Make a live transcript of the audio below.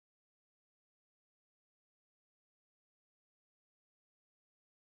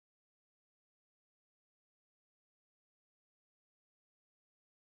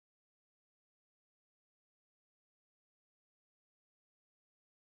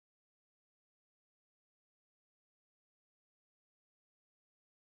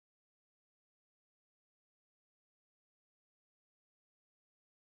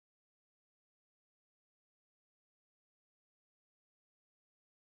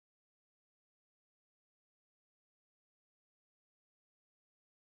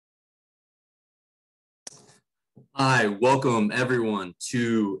Hi, welcome everyone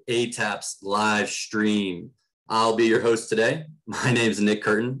to ATAP's live stream. I'll be your host today. My name is Nick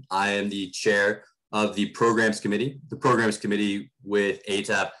Curtin. I am the chair of the Programs Committee. The Programs Committee with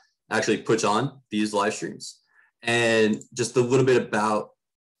ATAP actually puts on these live streams. And just a little bit about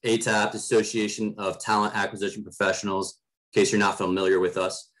ATAP, the Association of Talent Acquisition Professionals, in case you're not familiar with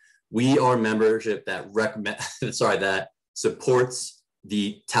us. We are membership that that supports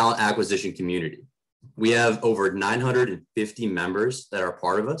the talent acquisition community. We have over 950 members that are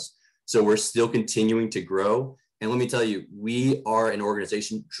part of us. So we're still continuing to grow. And let me tell you, we are an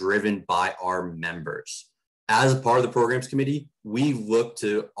organization driven by our members. As a part of the programs committee, we look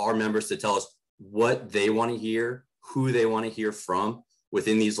to our members to tell us what they want to hear, who they want to hear from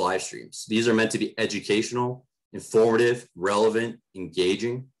within these live streams. These are meant to be educational, informative, relevant,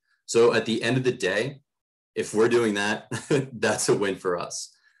 engaging. So at the end of the day, if we're doing that, that's a win for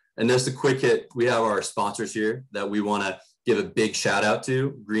us. And just a quick hit, we have our sponsors here that we want to give a big shout out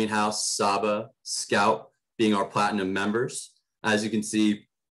to: Greenhouse, Saba, Scout being our platinum members. As you can see,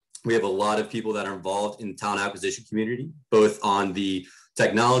 we have a lot of people that are involved in the talent acquisition community, both on the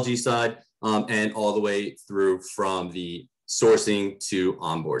technology side and all the way through from the sourcing to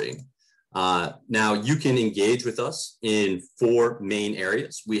onboarding. Now you can engage with us in 4 main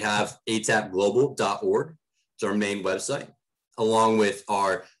areas. We have atapglobal.org, it's our main website, along with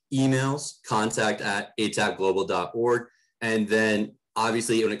our emails, contact@atapglobal.org. And then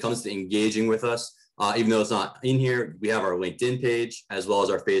obviously when it comes to engaging with us, even though it's not in here, we have our LinkedIn page as well as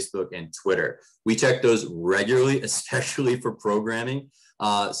our Facebook and Twitter. We check those regularly, especially for programming.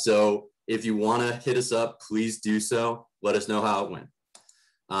 So if you want to hit us up, please do so. Let us know how it went.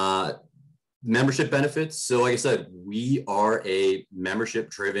 Membership benefits. So like I said, we are a membership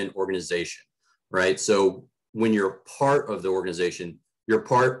driven organization, right? So when you're part of the organization, you're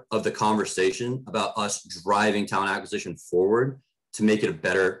part of the conversation about us driving talent acquisition forward to make it a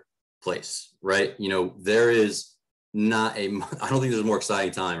better place, right? You know, there is not I don't think there's a more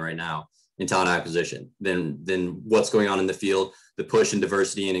exciting time right now in talent acquisition than what's going on in the field, the push in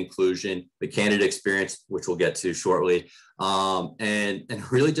diversity and inclusion, the candidate experience, which we'll get to shortly,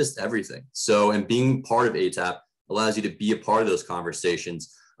 and really just everything. So, and being part of ATAP allows you to be a part of those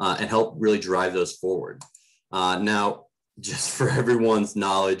conversations and help really drive those forward. Now, just for everyone's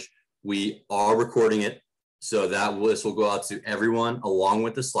knowledge, we are recording it. So this will go out to everyone along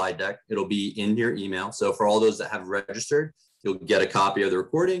with the slide deck. It'll be in your email. So for all those that have registered, you'll get a copy of the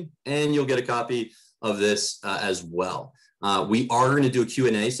recording and you'll get a copy of this as well. We are going to do a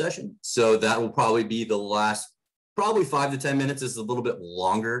Q&A session. So that will probably be the last, probably 5 to 10 minutes. Is a little bit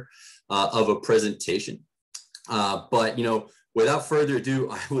longer of a presentation. But, you know, without further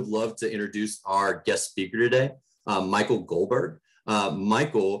ado, I would love to introduce our guest speaker today, Michael Goldberg.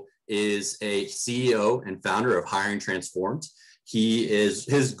 Michael is a CEO and founder of Hiring Transformed.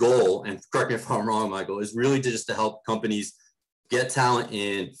 His goal, and correct me if I'm wrong, Michael, is really just to help companies get talent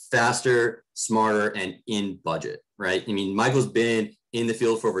in faster, smarter, and in budget, right? I mean, Michael's been in the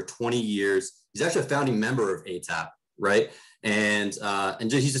field for over 20 years. He's actually a founding member of ATAP, right? And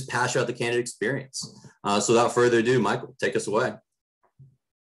he's just passionate about the candidate experience. So without further ado, Michael, take us away.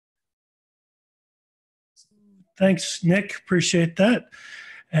 Thanks, Nick. Appreciate that.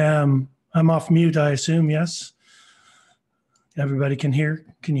 I'm off mute, I assume. Yes. Everybody can hear.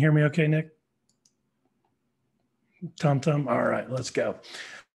 Can you hear me okay, Nick? Tom. All right, let's go.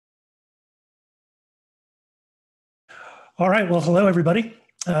 All right. Well, hello, everybody.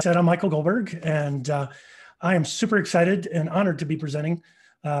 I'm Michael Goldberg, and I am super excited and honored to be presenting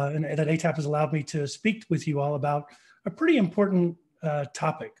and that ATAP has allowed me to speak with you all about a pretty important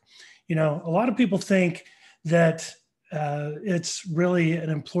topic. You know, a lot of people think that it's really an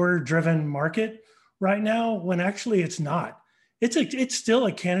employer-driven market right now, when actually it's not. It's still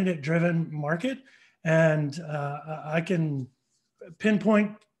a candidate-driven market, and I can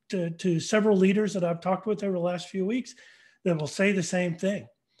pinpoint to several leaders that I've talked with over the last few weeks that will say the same thing,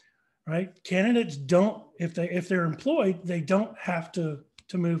 right? Candidates don't, if they're employed, they don't have to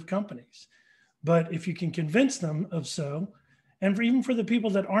move companies. But if you can convince them of so, and even for the people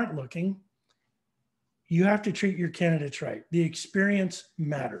that aren't looking, you have to treat your candidates right. The experience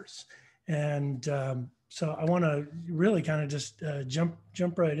matters. And so I want to really kind of just jump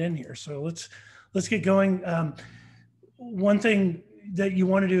right in here. So let's get going. One thing that you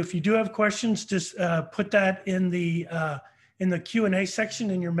want to do, if you do have questions, just put that in the Q&A section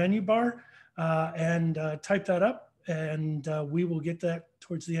in your menu bar and type that up, and we will get that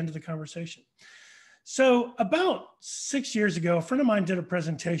towards the end of the conversation. So about 6 years ago, a friend of mine did a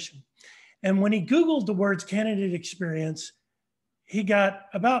presentation. And when he Googled the words candidate experience, he got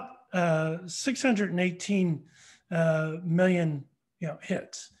about 618 million,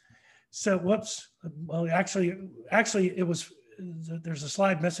 hits. So whoops. Well, actually, it was. There's a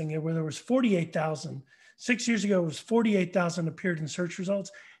slide missing here where there was 48,000. 6 years ago, it was 48,000 appeared in search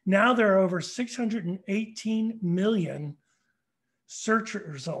results. Now there are over 618 million search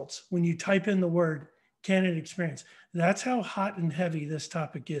results when you type in the word candidate experience. That's how hot and heavy this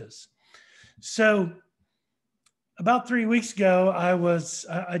topic is. So about 3 weeks ago,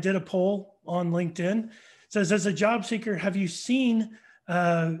 I did a poll on LinkedIn. It says, as a job seeker, have you seen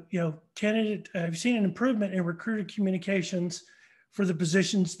have you seen an improvement in recruiter communications for the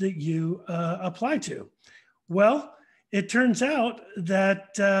positions that you apply to? Well, it turns out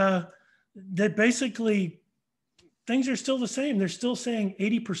that that basically things are still the same. They're still saying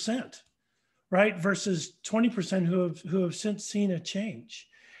 80%, right? Versus 20% who have since seen a change.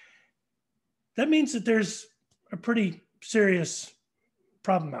 That means that there's a pretty serious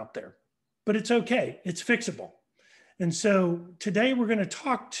problem out there, but it's okay. It's fixable. And so today we're going to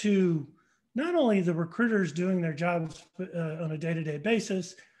talk to not only the recruiters doing their jobs on a day-to-day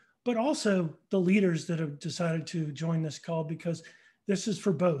basis, but also the leaders that have decided to join this call, because this is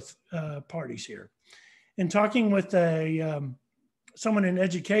for both parties here. In talking with someone in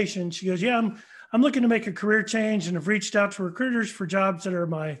education, she goes, yeah, I'm looking to make a career change and have reached out to recruiters for jobs that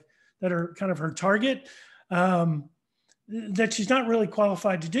are kind of her target, that she's not really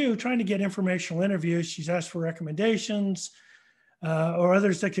qualified to do, trying to get informational interviews. She's asked for recommendations or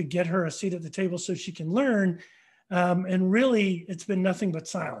others that could get her a seat at the table so she can learn. And really, it's been nothing but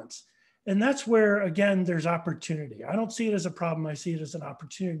silence. And that's where, again, there's opportunity. I don't see it as a problem. I see it as an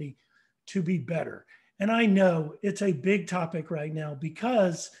opportunity to be better. And I know it's a big topic right now,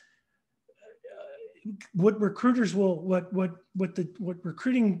 because what recruiters will, what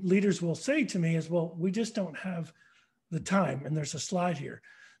recruiting leaders will say to me is, well, we just don't have the time. And there's a slide here.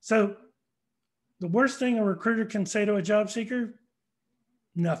 So the worst thing a recruiter can say to a job seeker,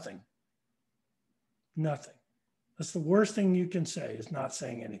 nothing. Nothing. That's the worst thing you can say, is not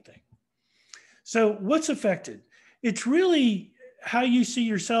saying anything. So what's affected? It's really how you see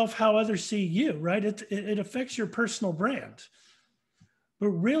yourself, how others see you, right? It affects your personal brand. But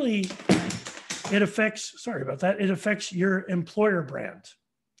really, it affects, sorry about that, it affects your employer brand.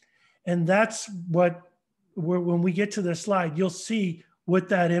 And that's what, when we get to this slide, you'll see what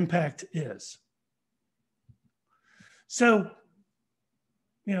that impact is. So,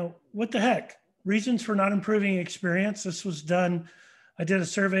 what the heck? Reasons for not improving experience. This was done, I did a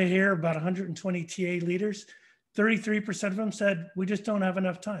survey here, about 120 TA leaders. 33% of them said, we just don't have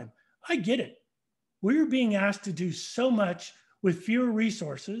enough time. I get it. We're being asked to do so much with fewer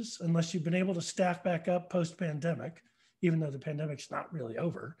resources, unless you've been able to staff back up post-pandemic, even though the pandemic's not really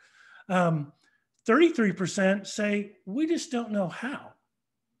over. 33% say, we just don't know how.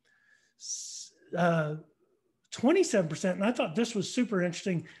 27%, and I thought this was super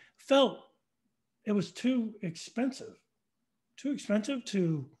interesting, felt it was too expensive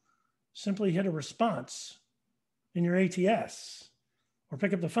to simply hit a response in your ATS or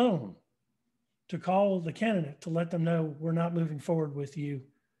pick up the phone to call the candidate to let them know we're not moving forward with you,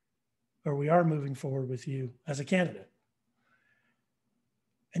 or we are moving forward with you as a candidate.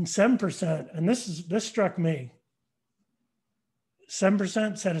 And 7%, and this struck me,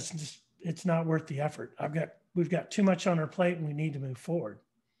 7% said it's not worth the effort. We've got too much on our plate and we need to move forward.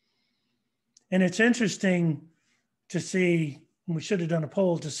 And it's interesting to see, and we should have done a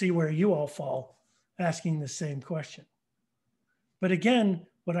poll to see where you all fall asking the same question. But again,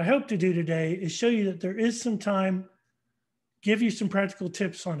 what I hope to do today is show you that there is some time, give you some practical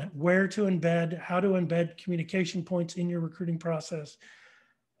tips on where to embed, how to embed communication points in your recruiting process,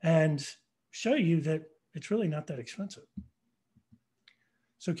 and show you that it's really not that expensive.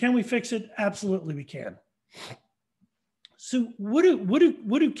 So can we fix it? Absolutely we can. So what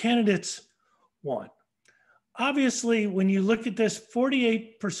do candidates want? Obviously, when you look at this,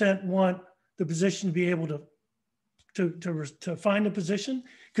 48% want the position to be able to find a position,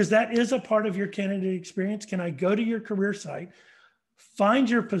 because that is a part of your candidate experience. Can I go to your career site, find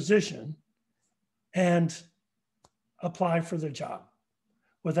your position, and apply for the job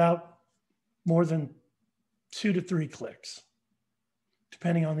without more than 2 to 3 clicks?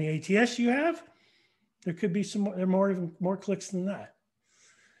 Depending on the ATS you have, there could be even more clicks than that.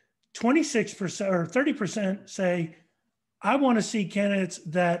 26% or 30% say, I want to see candidates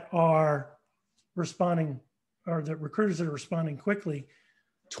that are responding, or the recruiters that are responding quickly.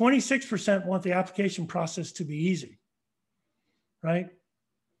 26% want the application process to be easy, right?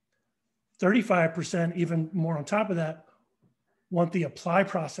 35%, even more on top of that, want the apply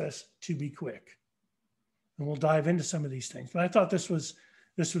process to be quick. And we'll dive into some of these things. But I thought this was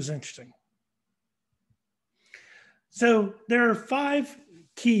interesting. So there are 5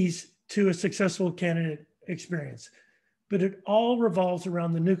 keys to a successful candidate experience, but it all revolves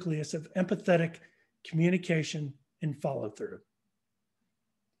around the nucleus of empathetic communication and follow through.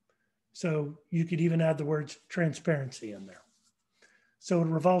 So you could even add the words transparency in there. So it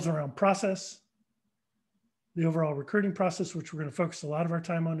revolves around process, the overall recruiting process, which we're going to focus a lot of our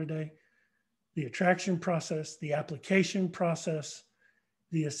time on today, the attraction process, the application process,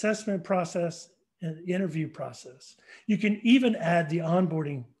 the assessment process, and the interview process. You can even add the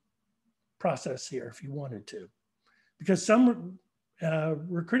onboarding process here if you wanted to, because some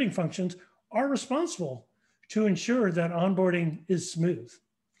recruiting functions are responsible to ensure that onboarding is smooth.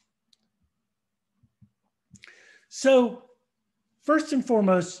 So first and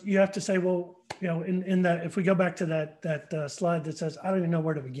foremost, you have to say, well, you know, in that, if we go back to that slide that says, I don't even know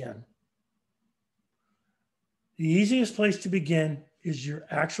where to begin. The easiest place to begin is your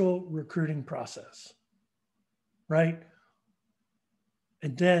actual recruiting process, right?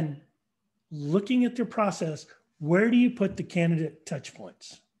 And then looking at their process, where do you put the candidate touch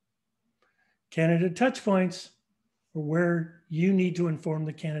points? Candidate touch points are where you need to inform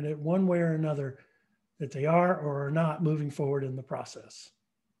the candidate one way or another that they are or are not moving forward in the process.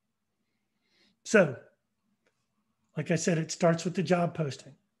 So, like I said, it starts with the job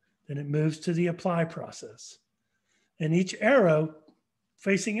posting, then it moves to the apply process. And each arrow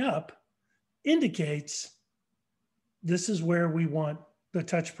facing up indicates this is where we want the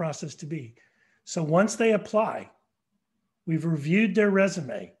touch process to be. So once they apply, we've reviewed their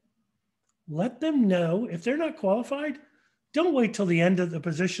resume. Let them know if they're not qualified, don't wait till the end of the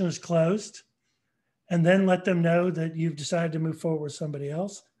position is closed and then let them know that you've decided to move forward with somebody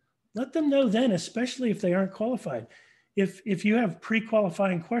else. Let them know then, especially if they aren't qualified. If you have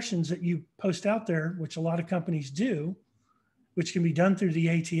pre-qualifying questions that you post out there, which a lot of companies do, which can be done through the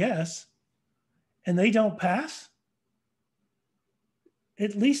ATS, and they don't pass,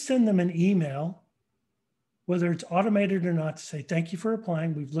 at least send them an email, whether it's automated or not, to say, thank you for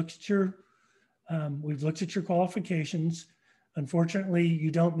applying. We've looked at your qualifications. Unfortunately,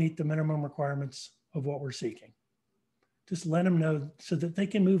 you don't meet the minimum requirements of what we're seeking. Just let them know so that they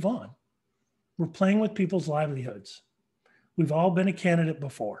can move on. We're playing with people's livelihoods. We've all been a candidate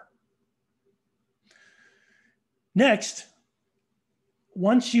before. Next,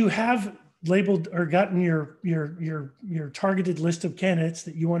 once you have labeled or gotten your targeted list of candidates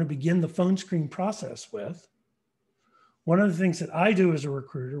that you want to begin the phone screen process with, one of the things that I do as a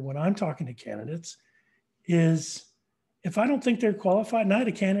recruiter when I'm talking to candidates is, if I don't think they're qualified, and I had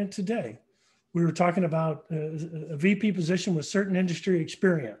a candidate today, we were talking about a VP position with certain industry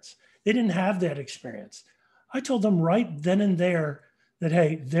experience. They didn't have that experience. I told them right then and there that,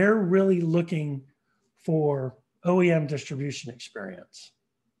 hey, they're really looking for OEM distribution experience.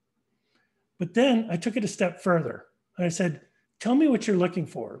 But then I took it a step further. I said, tell me what you're looking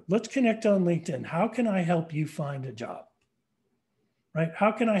for. Let's connect on LinkedIn. How can I help you find a job? Right?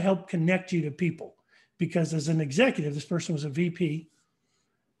 How can I help connect you to people? Because as an executive, this person was a VP.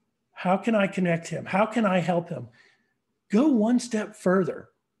 How can I connect him? How can I help him? Go one step further.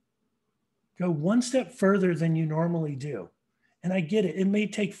 Go one step further than you normally do. And I get it. It may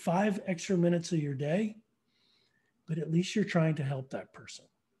take 5 extra minutes of your day, but at least you're trying to help that person.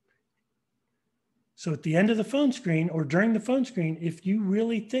 So at the end of the phone screen or during the phone screen, if you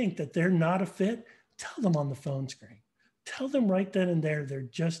really think that they're not a fit, tell them on the phone screen. Tell them right then and there they're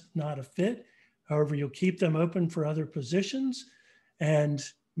just not a fit. However, you'll keep them open for other positions, and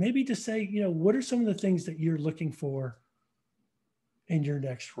maybe to say, you know, what are some of the things that you're looking for in your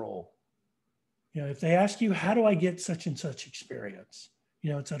next role? You know, if they ask you, how do I get such and such experience?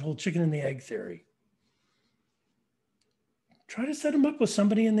 You know, it's that whole chicken and the egg theory. Try to set them up with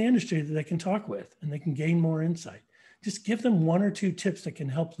somebody in the industry that they can talk with and they can gain more insight. Just give them 1 or 2 tips that can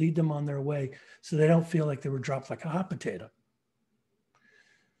help lead them on their way so they don't feel like they were dropped like a hot potato.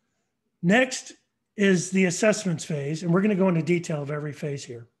 Next is the assessments phase, and we're going to go into detail of every phase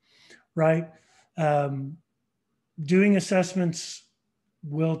here, right? Doing assessments,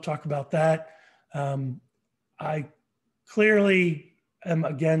 we'll talk about that. I clearly am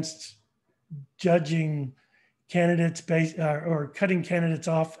against judging candidates based or cutting candidates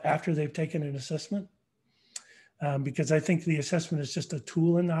off after they've taken an assessment, because I think the assessment is just a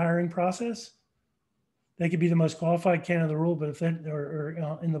tool in the hiring process. They could be the most qualified candidate in the role, but if they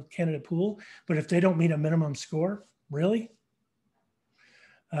or in the candidate pool, but if they don't meet a minimum score, really,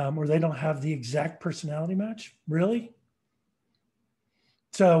 or they don't have the exact personality match, really.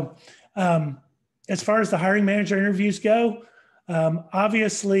 So, as far as the hiring manager interviews go,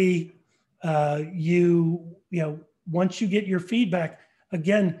 obviously, you know, once you get your feedback,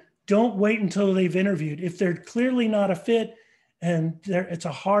 again, Don't wait until they've interviewed. If they're clearly not a fit and it's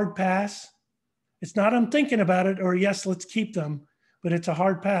a hard pass, it's not I'm thinking about it or yes, let's keep them, but it's a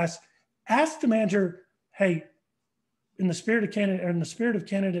hard pass. Ask the manager, hey, in the spirit of candidate or in the spirit of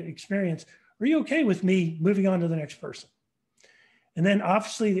candidate experience, are you okay with me moving on to the next person? And then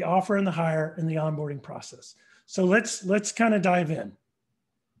obviously the offer and the hire and the onboarding process. So let's kind of dive in.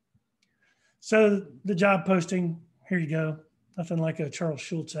 So the job posting, here you go. Nothing like a Charles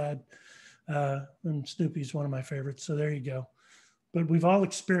Schultz ad. And Snoopy's one of my favorites. So there you go. But we've all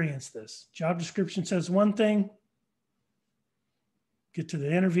experienced this. Job description says one thing, get to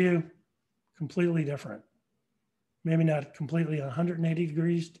the interview, completely different. Maybe not completely 180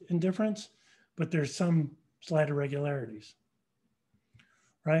 degrees in difference, but there's some slight irregularities,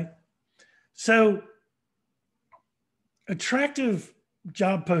 right? So attractive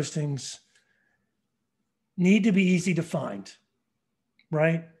job postings need to be easy to find,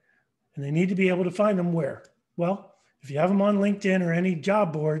 right? And they need to be able to find them where? Well, if you have them on LinkedIn or any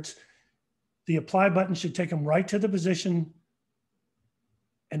job boards, the apply button should take them right to the position.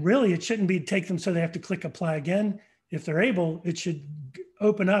 And really, it shouldn't be take them so they have to click apply again. If they're able, it should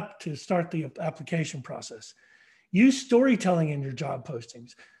open up to start the application process. Use storytelling in your job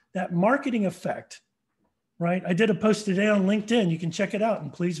postings. That marketing effect, right? I did a post today on LinkedIn. You can check it out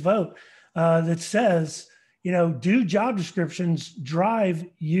and please vote. That says, you know, do job descriptions drive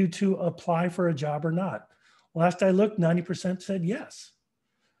you to apply for a job or not? Last I looked, 90% said yes.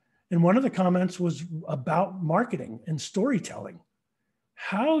 And one of the comments was about marketing and storytelling.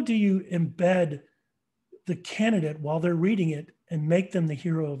 How do you embed the candidate while they're reading it and make them the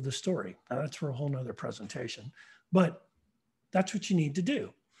hero of the story? Now that's for a whole nother presentation, but that's what you need to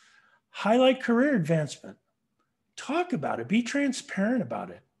do. Highlight career advancement. Talk about it. Be transparent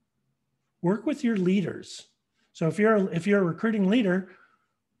about it. Work with your leaders. So if you're a recruiting leader,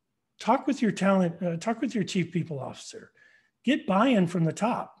 talk with your talk with your chief people officer. Get buy-in from the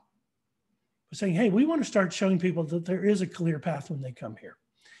top. Saying, hey, we want to start showing people that there is a clear path when they come here.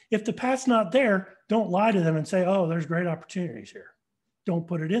 If the path's not there, don't lie to them and say, oh, there's great opportunities here. Don't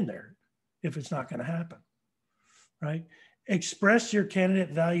put it in there if it's not going to happen, right? Express your candidate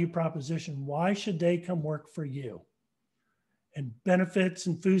value proposition. Why should they come work for you? And benefits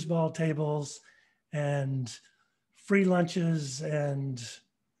and foosball tables and free lunches and,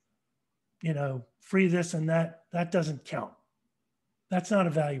 you know, free this and that, that doesn't count. That's not a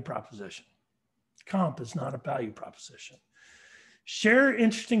value proposition. Comp is not a value proposition. Share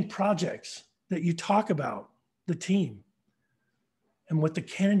interesting projects that you talk about the team and what the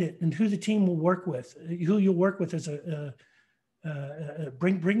candidate and who the team will work with, who you'll work with as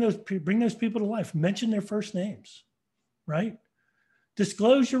bring those people to life. Mention their first names, right?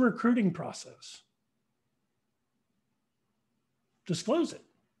 Disclose your recruiting process. Disclose it.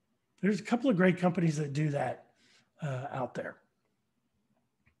 There's a couple of great companies that do that out there.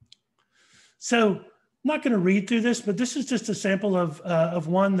 So I'm not going to read through this, but this is just a sample of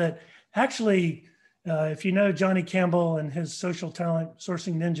one that actually, if you know Johnny Campbell and his social talent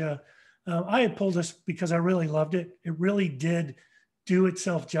sourcing ninja, I had pulled this because I really loved it. It really did do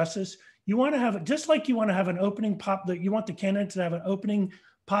itself justice. You want to have it just like you want to have an opening pop, that you want the candidate to have an opening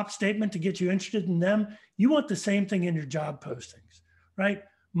pop statement to get you interested in them. You want the same thing in your job postings, right?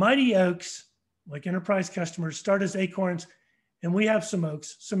 Mighty oaks, like enterprise customers, start as acorns. And we have some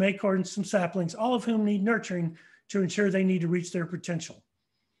oaks, some acorns, some saplings, all of whom need nurturing to ensure they need to reach their potential.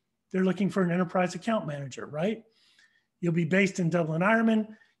 They're looking for an enterprise account manager, right? You'll be based in Dublin, Ireland.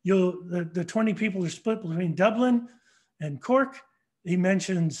 The 20 people are split between Dublin and Cork. He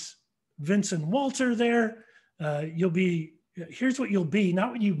mentions Vincent Walter there. Here's what you'll be,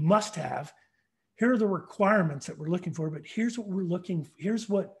 not what you must have. Here are the requirements that we're looking for, but here's what we're looking for.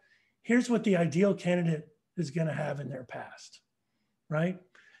 Here's what the ideal candidate is going to have in their past. Right?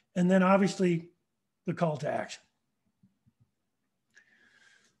 And then obviously the call to action.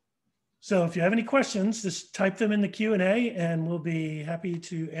 So if you have any questions, just type them in the Q&A and we'll be happy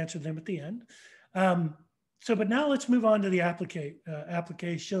to answer them at the end. But now let's move on to the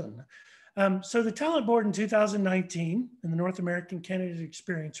application. So the Talent Board in 2019 in the North American Candidate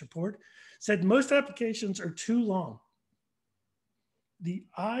Experience Report said most applications are too long. The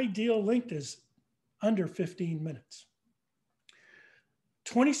ideal length is under 15 minutes.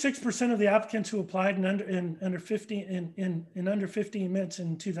 26% of the applicants who applied in under 15 minutes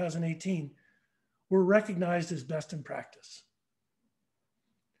in 2018 were recognized as best in practice.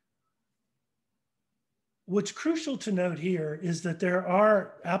 What's crucial to note here is that there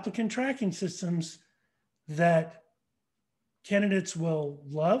are applicant tracking systems that candidates will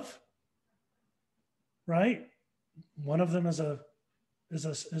love, right? One of them is a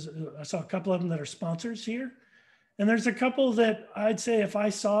I saw a couple of them that are sponsors here. And there's a couple that I'd say if I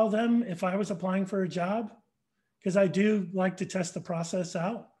saw them, if I was applying for a job, because I do like to test the process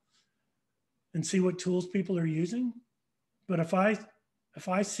out and see what tools people are using. But if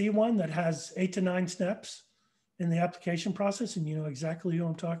I see one that has 8 to 9 steps in the application process and you know exactly who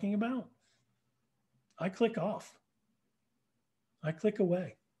I'm talking about, I click off. I click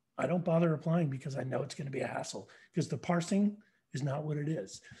away. I don't bother applying because I know it's going to be a hassle because the parsing is not what it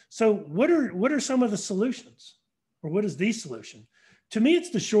is. So what are some of the solutions, or what is the solution? To me,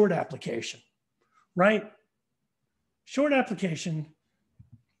 it's the short application, right? Short application,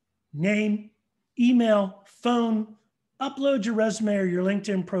 name, email, phone, upload your resume or your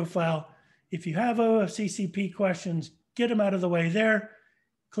LinkedIn profile. If you have OFCCP questions, get them out of the way there,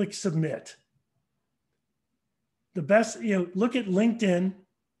 click submit. The best, look at LinkedIn,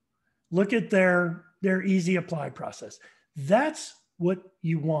 look at their easy apply process. That's what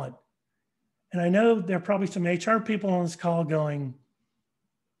you want. And I know there are probably some HR people on this call going,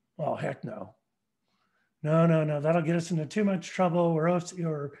 well, heck no. No, that'll get us into too much trouble,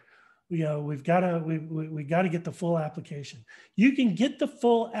 we've got to get the full application. You can get the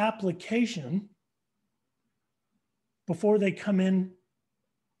full application before they come in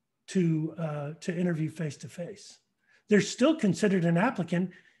to interview face-to-face. They're still considered an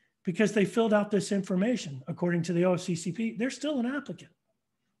applicant because they filled out this information. According to the OFCCP, they're still an applicant.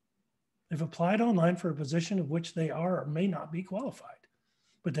 They've applied online for a position of which they are or may not be qualified,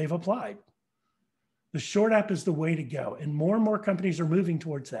 but they've applied. The short app is the way to go. And more companies are moving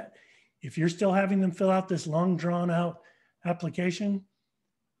towards that. If you're still having them fill out this long drawn out application,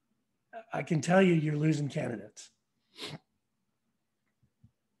 I can tell you, you're losing candidates.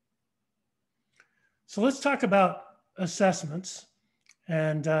 So let's talk about assessments.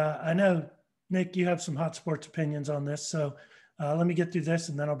 And I know, Nick, you have some hot sports opinions on this. So let me get through this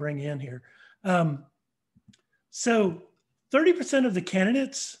and then I'll bring you in here. So 30% of the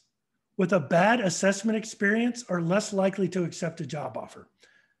candidates with a bad assessment experience are less likely to accept a job offer.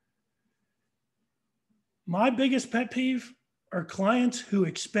 My biggest pet peeve are clients who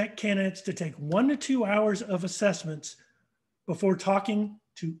expect candidates to take 1 to 2 hours of assessments before talking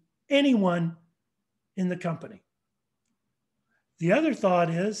to anyone in the company. The other thought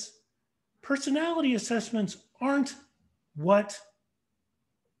is personality assessments aren't what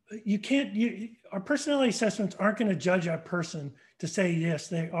our personality assessments aren't going to judge a person to say, yes,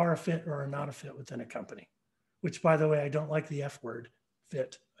 they are a fit or are not a fit within a company, which, by the way, I don't like the F word,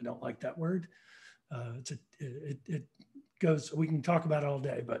 fit. I don't like that word. It goes, we can talk about it all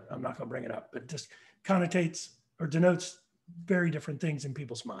day, but I'm not going to bring it up. It just connotates or denotes very different things in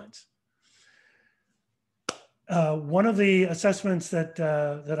people's minds. One of the assessments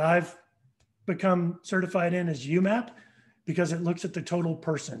that I've become certified in is UMAP, because it looks at the total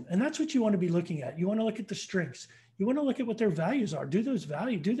person. And that's what you want to be looking at. You want to look at the strengths. You want to look at what their values are. Do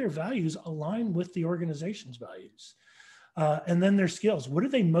their values align with the organization's values? And then their skills. What are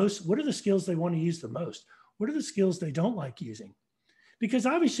the skills they want to use the most? What are the skills they don't like using? Because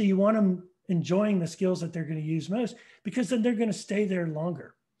obviously you want them enjoying the skills that they're going to use most, because then they're going to stay there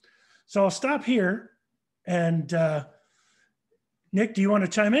longer. So I'll stop here. And Nick, do you want to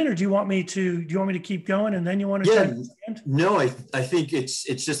chime in, or do you want me to keep going and then you want to chime in? No, I think it's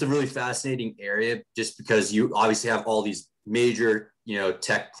just a really fascinating area, just because you obviously have all these major,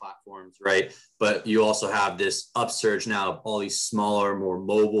 tech platforms, right? But you also have this upsurge now of all these smaller, more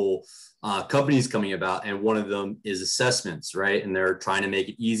mobile companies coming about. And one of them is assessments, right? And they're trying to make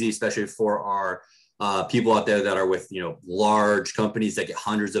it easy, especially for our people out there that are with, large companies that get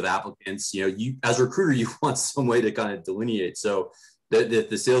hundreds of applicants. You as a recruiter, you want some way to kind of delineate. So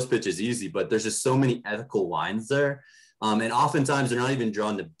the sales pitch is easy, but there's just so many ethical lines there. And oftentimes they're not even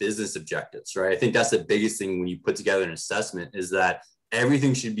drawn to business objectives, right? I think that's the biggest thing when you put together an assessment, is that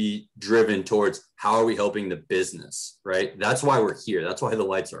everything should be driven towards how are we helping the business, right? That's why we're here. That's why the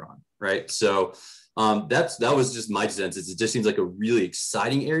lights are on, right? So that was just my sense. It just seems like a really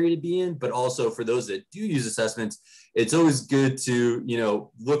exciting area to be in, but also for those that do use assessments, it's always good to,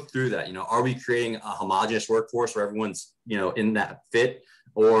 look through that. Are we creating a homogenous workforce where everyone's, in that fit?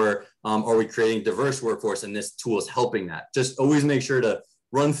 Or are we creating a diverse workforce and this tool is helping that? Just always make sure to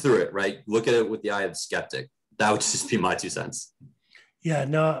run through it, right? Look at it with the eye of the skeptic. That would just be my 2 cents. Yeah,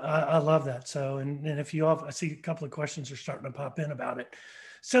 no, I love that. So, and if you all, I see a couple of questions are starting to pop in about it.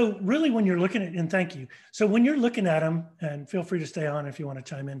 So really when you're looking at, and thank you. So when you're looking at them, and feel free to stay on if you want to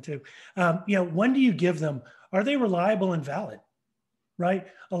chime in too, when do you give them? Are they reliable and valid, right?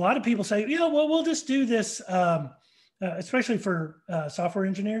 A lot of people say, we'll just do this, especially for software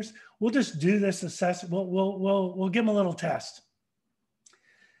engineers. We'll just do this assessment. We'll give them a little test.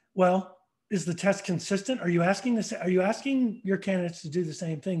 Well, is the test consistent? Are you asking this? Are you asking your candidates to do the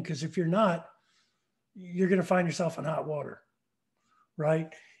same thing? Because if you're not, you're going to find yourself in hot water,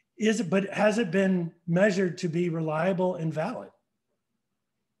 right? But has it been measured to be reliable and valid?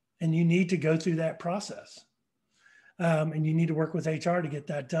 And you need to go through that process. And you need to work with HR to get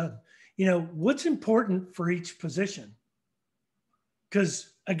that done. You know, what's important for each position?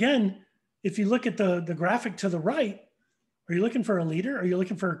 Because again, if you look at the graphic to the right, are you looking for a leader? Are you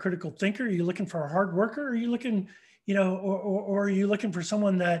looking for a critical thinker? Are you looking for a hard worker? Are you looking, you know, or are you looking for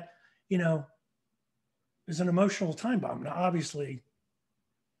someone that, you know, is an emotional time bomb? Now, obviously,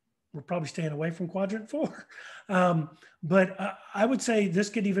 we're probably staying away from quadrant 4. But I would say this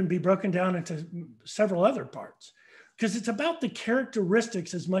could even be broken down into several other parts, because it's about the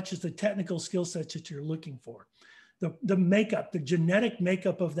characteristics as much as the technical skill sets that you're looking for. The makeup, the genetic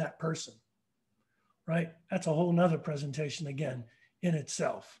makeup of that person, right? That's a whole nother presentation again in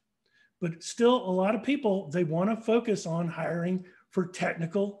itself. But still, a lot of people, they want to focus on hiring for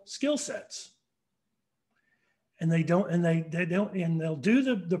technical skill sets. And they don't, and they don't, and they'll do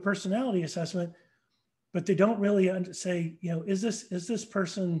the personality assessment, but they don't really say, you know, is this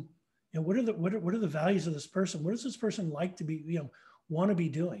person, you know, what are the values of this person? What does this person like to be, you know, want to be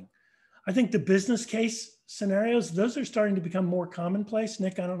doing? I think the business case scenarios, those are starting to become more commonplace.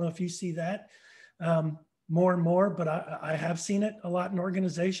 Nick, I don't know if you see that more and more, but I have seen it a lot in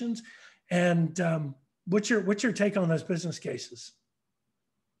organizations. And what's your take on those business cases?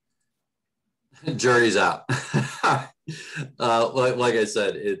 Jury's out. Like I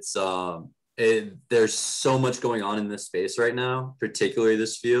said, it's there's so much going on in this space right now, particularly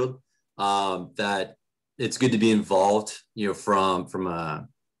this field, that it's good to be involved, you know, from a,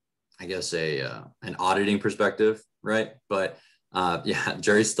 I guess an auditing perspective, right? But yeah,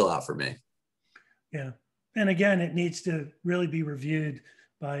 jury's still out for me. Yeah, and again, it needs to really be reviewed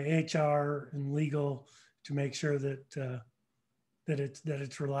by HR and legal to make sure that that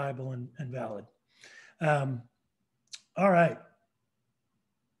it's reliable and valid. All right.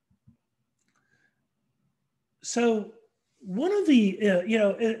 So one of the, you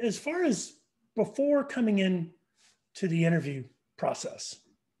know, as far as before coming in to the interview process,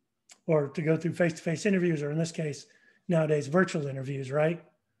 or to go through face-to-face interviews, or in this case, nowadays, virtual interviews, right?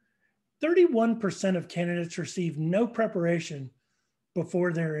 31% of candidates receive no preparation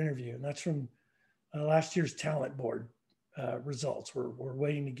before their interview. And that's from last year's talent board results. We're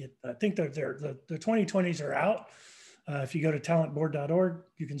waiting to get, I think the 2020s are out. If you go to talentboard.org,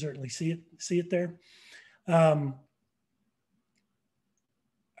 you can certainly see it there.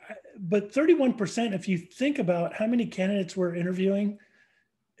 But 31%, if you think about how many candidates we're interviewing,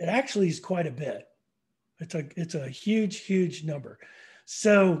 it actually is quite a bit. It's a huge number.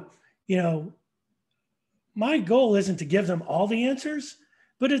 So, you know, my goal isn't to give them all the answers,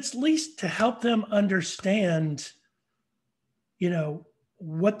 but it's at least to help them understand, you know,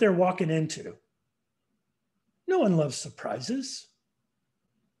 what they're walking into. No one loves surprises,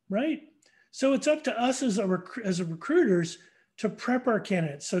 right? So it's up to us as recruiters to prep our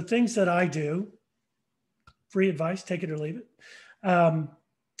candidates. So things that I do, free advice, take it or leave it.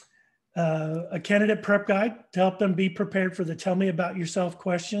 A candidate prep guide to help them be prepared for the tell me about yourself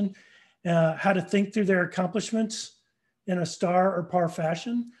question, how to think through their accomplishments in a star or par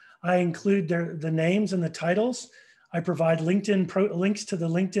fashion. I include the names and the titles. I provide links to the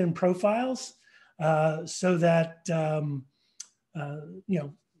LinkedIn profiles so that, you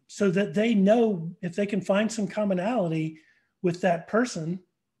know, so that they know if they can find some commonality with that person.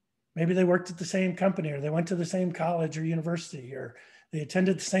 Maybe they worked at the same company, or they went to the same college or university, or they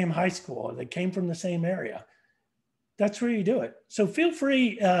attended the same high school, or they came from the same area. That's where you do it. So feel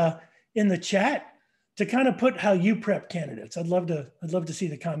free in the chat to kind of put how you prep candidates. I'd love to see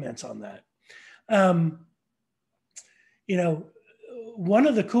the comments on that. You know, one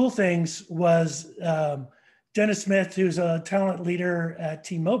of the cool things was Dennis Smith, who's a talent leader at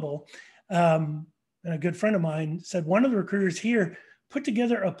T-Mobile, and a good friend of mine, said one of the recruiters here put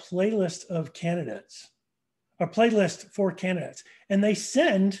together a playlist of candidates, a playlist for candidates, and they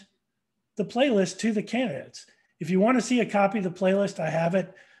send the playlist to the candidates. If you want to see a copy of the playlist, I have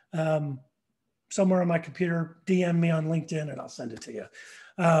it somewhere on my computer. DM me on LinkedIn and I'll send it to you.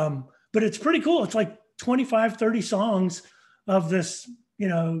 But it's pretty cool. It's like 25, 30 songs of this, you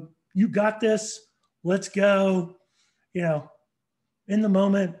know, you got this, let's go, you know, in the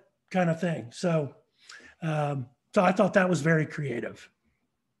moment kind of thing. So, so I thought that was very creative.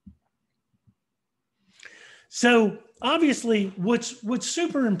 So obviously what's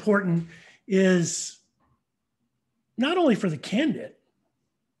super important is not only for the candidate,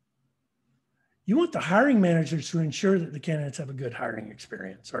 You want the hiring managers to ensure that the candidates have a good hiring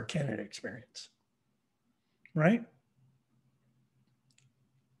experience or candidate experience, right?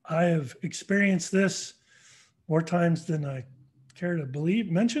 I have experienced this more times than I care to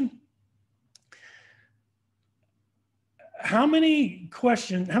mention. How many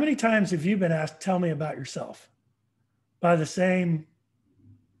times have you been asked, tell me about yourself, by the same,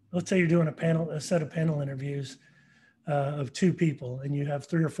 let's say you're doing a set of panel interviews of 2 people and you have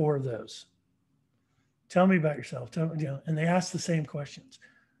 3 or 4 of those. Tell me about yourself, and they ask the same questions.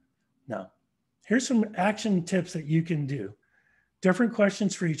 Now, here's some action tips that you can do. Different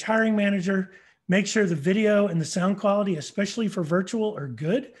questions for each hiring manager. Make sure the video and the sound quality, especially for virtual, are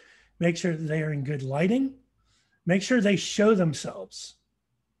good. Make sure that they are in good lighting. Make sure they show themselves,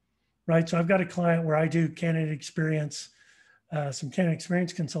 right? So I've got a client where I do candidate experience, some candidate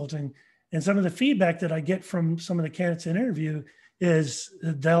experience consulting, and some of the feedback that I get from some of the candidates in interview is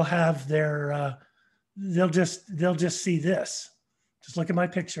they'll have their, they'll just see this. Just look at my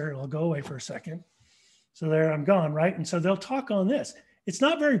picture. It'll go away for a second. So there I'm gone, right? And so they'll talk on this. It's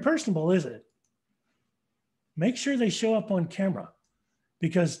not very personable, is it? Make sure they show up on camera,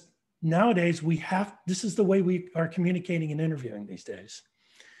 because nowadays this is the way we are communicating and interviewing these days.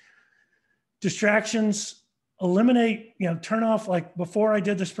 Distractions, eliminate, turn off, like before I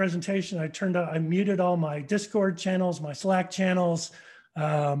did this presentation, I muted all my Discord channels, my Slack channels,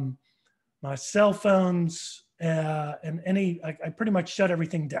 my cell phones, and I pretty much shut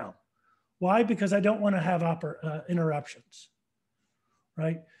everything down. Why? Because I don't want to have interruptions,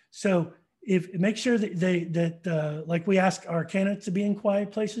 right? So make sure that like we ask our candidates to be in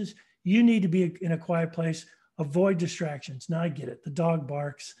quiet places, you need to be in a quiet place. Avoid distractions. Now I get it. The dog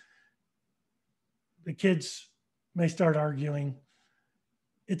barks. The kids may start arguing.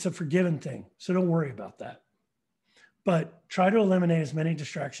 It's a forgiven thing, so don't worry about that. But try to eliminate as many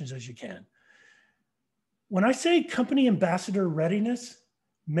distractions as you can. When I say company ambassador readiness,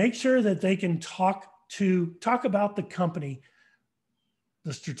 make sure that they can talk about the company,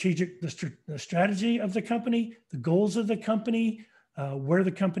 the strategy of the company, the goals of the company, where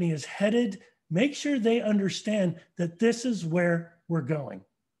the company is headed. Make sure they understand that this is where we're going,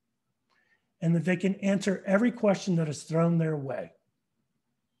 and that they can answer every question that is thrown their way.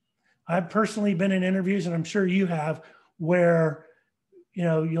 I've personally been in interviews, and I'm sure you have, where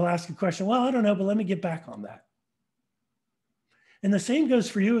you'll ask a question, well, I don't know, but let me get back on that. And the same goes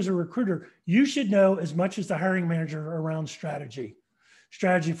for you as a recruiter. You should know as much as the hiring manager around strategy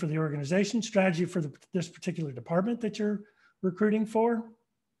for the organization, strategy for this particular department that you're recruiting for,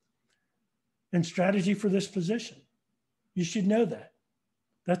 and strategy for this position. You should know that.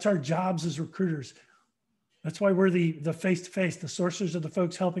 That's our jobs as recruiters. That's why we're the face-to-face, the sources are the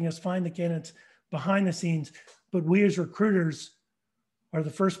folks helping us find the candidates behind the scenes. But we as recruiters are the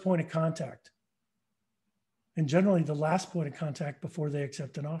first point of contact, and generally the last point of contact before they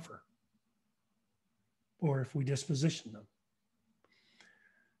accept an offer, or if we disposition them.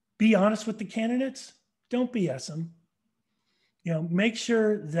 Be honest with the candidates. Don't BS them. Make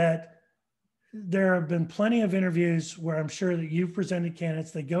sure that there have been plenty of interviews where I'm sure that you've presented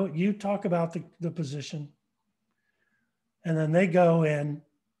candidates. You talk about the position, and then they go in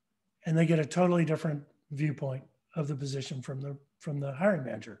and they get a totally different viewpoint of the position from the hiring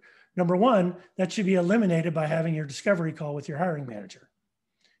manager. Number one, that should be eliminated by having your discovery call with your hiring manager.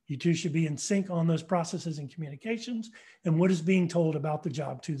 You two should be in sync on those processes and communications and what is being told about the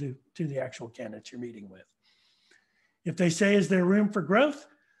job to the actual candidates you're meeting with. If they say, is there room for growth?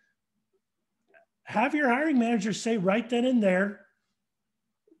 Have your hiring manager say right then and there,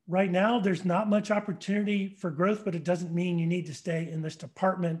 right now, there's not much opportunity for growth, but it doesn't mean you need to stay in this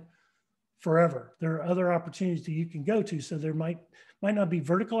department forever. There are other opportunities that you can go to. So there might not be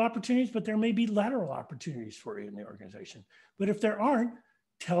vertical opportunities, but there may be lateral opportunities for you in the organization. But if there aren't,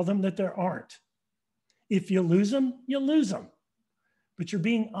 tell them that there aren't. If you lose them, you lose them. But you're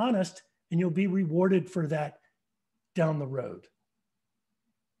being honest, and you'll be rewarded for that down the road.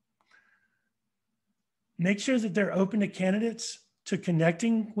 Make sure that they're open to candidates, to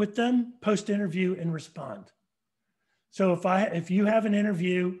connecting with them post-interview, and respond. So if you have an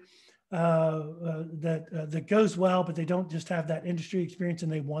interview that goes well, but they don't just have that industry experience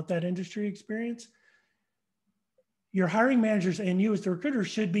and they want that industry experience, your hiring managers and you as the recruiter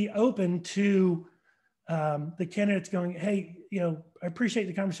should be open to the candidates going, hey, I appreciate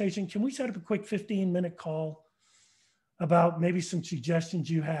the conversation. Can we set up a quick 15-minute call about maybe some suggestions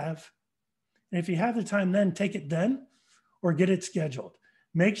you have? And if you have the time, then take it then, or get it scheduled.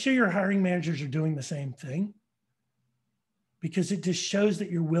 Make sure your hiring managers are doing the same thing, because it just shows that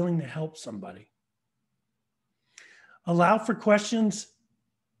you're willing to help somebody. Allow for questions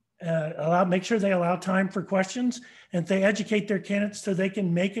make sure they allow time for questions, and they educate their candidates so they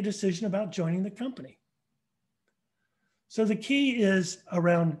can make a decision about joining the company. So the key is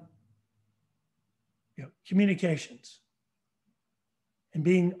around communications and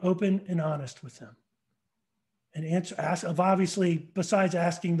being open and honest with them. And obviously, besides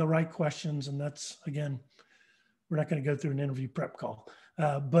asking the right questions, and that's, again, we're not going to go through an interview prep call,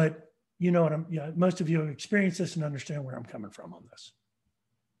 but you know what most of you have experienced this and understand where I'm coming from on this.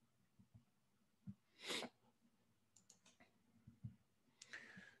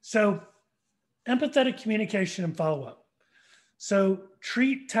 So empathetic communication and follow-up. So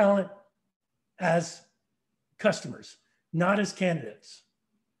treat talent as customers, not as candidates.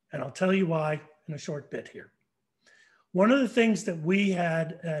 And I'll tell you why in a short bit here. One of the things that we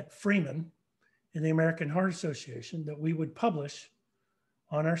had at Freeman in the American Heart Association that we would publish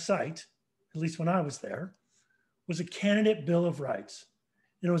on our site, at least when I was there, was a candidate bill of rights.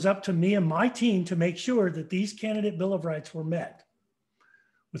 And it was up to me and my team to make sure that these candidate bill of rights were met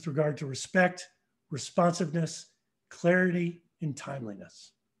with regard to respect, responsiveness, clarity, and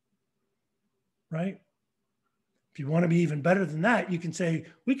timeliness, right? If you want to be even better than that, you can say,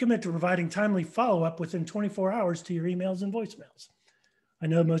 we commit to providing timely follow-up within 24 hours to your emails and voicemails. I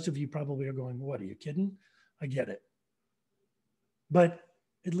know most of you probably are going, what, are you kidding? I get it. But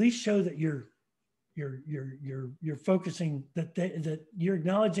at least show that you're focusing, that you're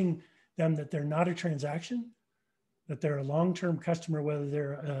acknowledging them, that they're not a transaction, that they're a long-term customer, whether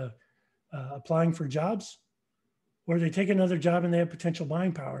they're applying for jobs or they take another job and they have potential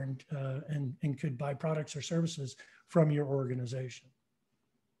buying power and could buy products or services from your organization.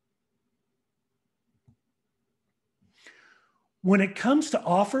 When it comes to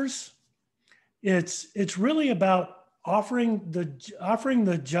offers, it's really about offering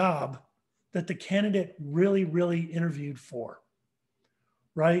the job that the candidate really interviewed for,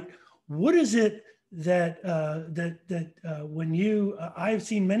 right? What is it that when you, I've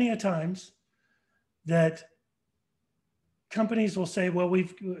seen many a times that companies will say, well,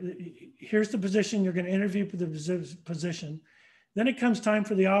 here's the position, you're going to interview for the position. Then it comes time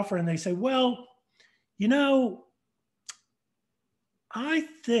for the offer and they say, well, you know, I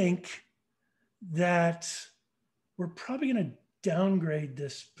think that we're probably going to downgrade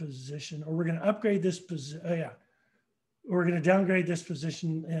this position, or we're going to upgrade this position. Oh, yeah. We're going to downgrade this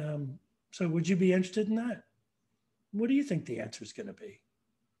position. So would you be interested in that? What do you think the answer is going to be?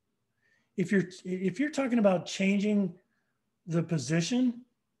 If you're talking about changing the position,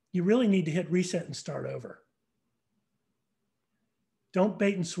 you really need to hit reset and start over. Don't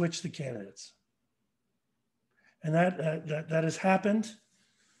bait and switch the candidates. And that has happened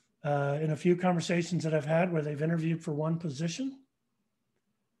in a few conversations that I've had where they've interviewed for one position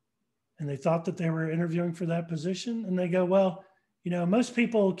and they thought that they were interviewing for that position. And they go, well, you know, most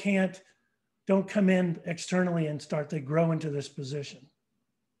people don't come in externally and start, they grow into this position.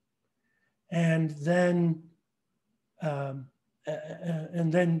 And then,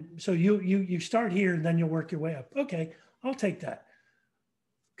 so you start here and then you'll work your way up. Okay, I'll take that.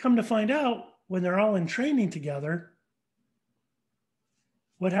 Come to find out, when they're all in training together,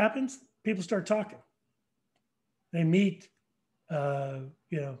 what happens? People start talking. They meet, a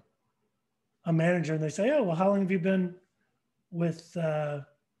manager and they say, oh, well, how long have you been with,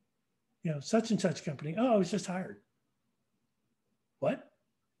 such and such company? Oh, I was just hired. What?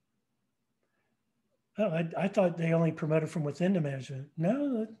 Oh, I thought they only promoted from within to management.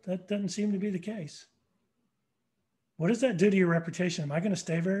 No, that doesn't seem to be the case. What does that do to your reputation? Am I going to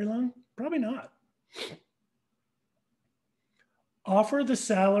stay very long? Probably not. Offer the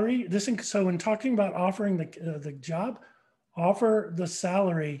salary. So when talking about offering the job, offer the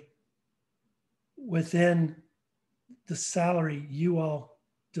salary within the salary you all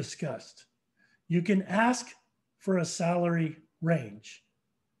discussed. You can ask for a salary range.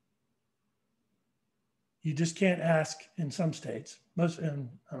 You just can't ask in some states, I don't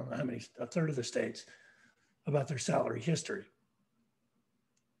know how many, a third of the states, about their salary history.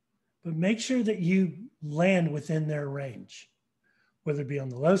 But make sure that you land within their range, whether it be on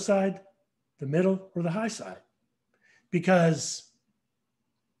the low side, the middle, or the high side. Because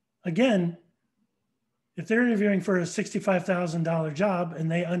again, if they're interviewing for a $65,000 job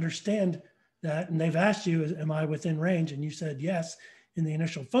and they understand that and they've asked you, am I within range? And you said yes in the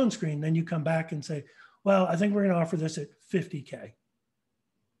initial phone screen, then you come back and say, well, I think we're going to offer this at $50K.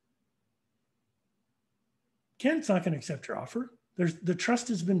 Candidate's not going to accept your offer. The trust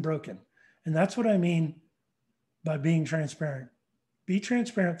has been broken. And that's what I mean by being transparent. Be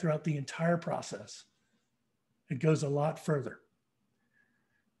transparent throughout the entire process. It goes a lot further.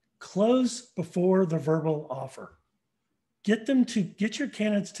 Close before the verbal offer. Get your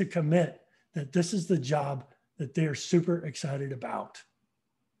candidates to commit that this is the job that they're super excited about,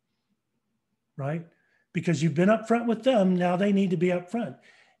 right? Because you've been upfront with them, now they need to be upfront.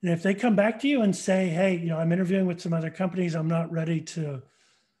 And if they come back to you and say, hey, you know, I'm interviewing with some other companies, I'm not ready to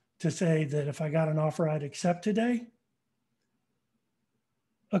say that if I got an offer, I'd accept today.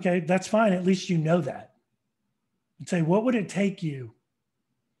 Okay, that's fine. At least you know that. And say, what would it take you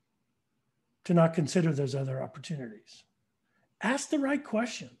to not consider those other opportunities? Ask the right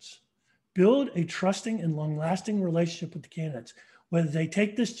questions. Build a trusting and long-lasting relationship with the candidates. Whether they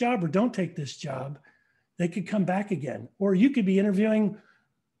take this job or don't take this job, they could come back again. Or you could be interviewing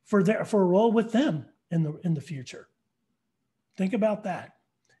for a role with them in the future. Think about that.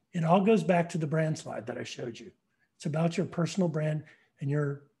 It all goes back to the brand slide that I showed you. It's about your personal brand and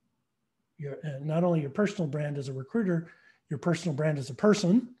your not only your personal brand as a recruiter, your personal brand as a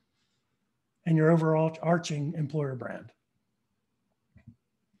person, and your overall arching employer brand.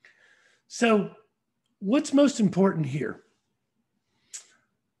 So what's most important here?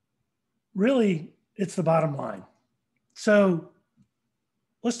 Really, it's the bottom line. So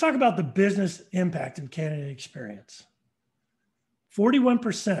let's talk about the business impact of candidate experience.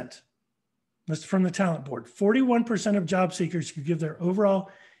 41%, this is from the talent board, 41% of job seekers who give their overall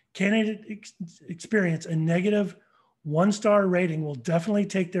candidate experience a negative 1-star rating will definitely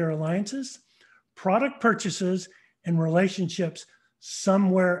take their alliances, product purchases, and relationships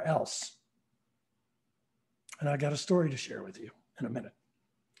somewhere else. And I got a story to share with you in a minute.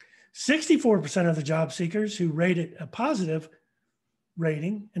 64% of the job seekers who rate it a positive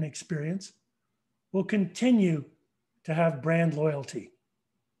rating and experience will continue to have brand loyalty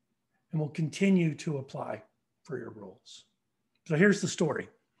and will continue to apply for your roles. So here's the story.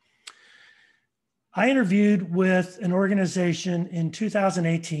 I interviewed with an organization in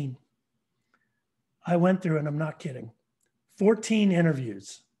 2018. I went through, and I'm not kidding, 14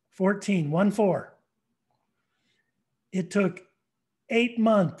 interviews, 14. It took 8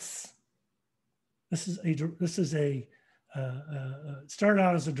 months. This is a started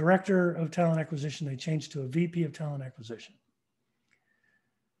out as a director of talent acquisition. They changed to a VP of talent acquisition.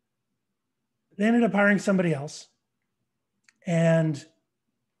 They ended up hiring somebody else. And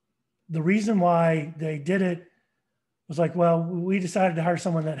the reason why they did it was like, well, we decided to hire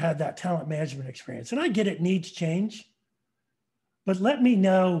someone that had that talent management experience. And I get it needs change, but let me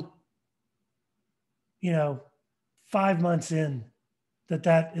know, 5 months in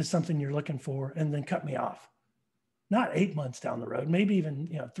that is something you're looking for, and then cut me off. Not 8 months down the road, maybe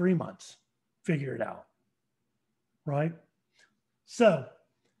even 3 months, figure it out, right? So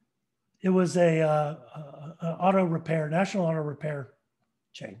it was a national auto repair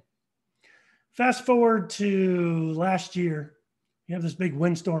chain. Fast forward to last year, you have this big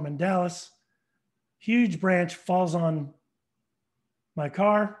windstorm in Dallas. Huge branch falls on my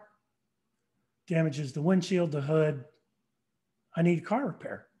car, damages the windshield, the hood. I need car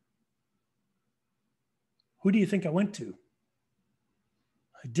repair. Who do you think I went to?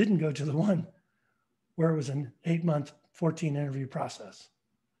 I didn't go to the one where it was an 8-month, 14 interview process.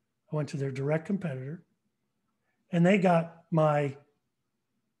 I went to their direct competitor, and they got my,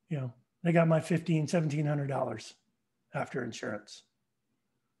 $1,500, $1,700 after insurance.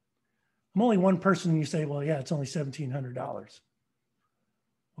 I'm only one person, and you say, well, yeah, it's only $1,700.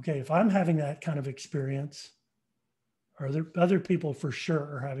 Okay, if I'm having that kind of experience, or other people for sure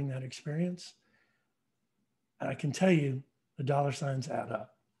are having that experience, and I can tell you the dollar signs add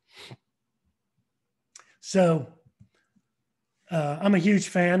up. So I'm a huge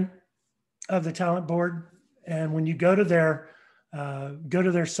fan of the talent board. And when you go to their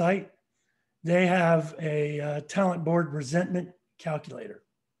site, they have a talent board resentment calculator.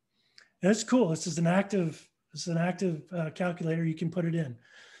 And it's cool. This is an active calculator. You can put it in.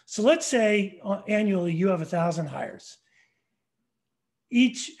 So let's say annually you have 1,000 hires.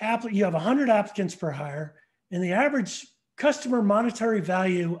 You have 100 applicants per hire, and the average customer monetary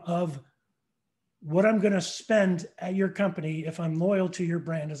value of what I'm going to spend at your company if I'm loyal to your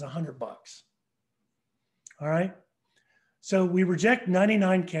brand is $100. All right. So we reject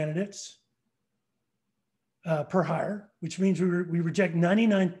 99 candidates per hire, which means we reject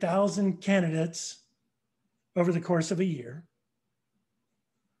 99,000 candidates over the course of a year.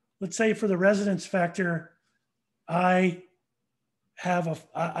 Let's say for the residence factor, I'm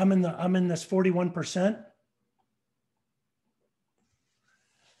in this 41%.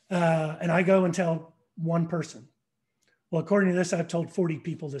 And I go and tell one person. Well, according to this, I've told 40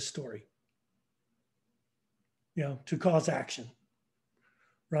 people this story, to cause action,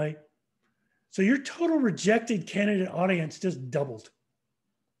 right? So your total rejected candidate audience just doubled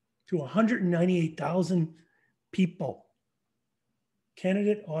to 198,000 people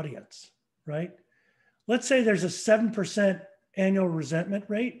candidate audience, right? Let's say there's a 7% annual resentment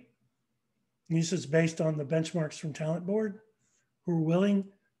rate. And this is based on the benchmarks from Talent Board, who are willing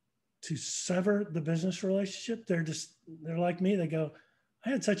to sever the business relationship. They're like me. They go, I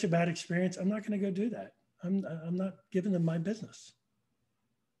had such a bad experience. I'm not going to go do that. I'm not giving them my business.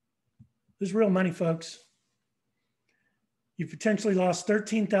 This is real money, folks. You potentially lost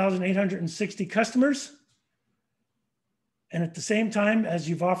 13,860 customers. And at the same time, as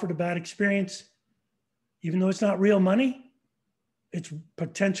you've offered a bad experience, even though it's not real money, it's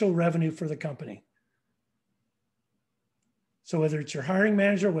potential revenue for the company. So whether it's your hiring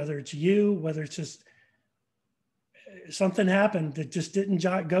manager, whether it's you, whether it's just something happened that just didn't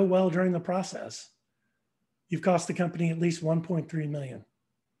go well during the process, you've cost the company at least 1.3 million.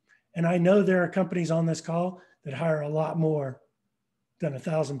 And I know there are companies on this call that hire a lot more than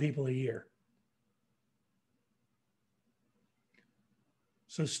 1,000 people a year.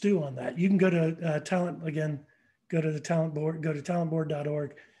 So stew on that. You can go to talent, again, go to the Talent Board, go to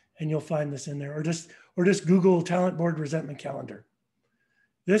talentboard.org, and you'll find this in there, or just Google Talent Board resentment calendar.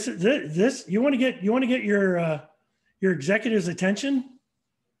 This you want to get your executive's attention.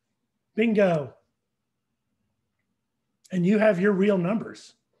 Bingo. And you have your real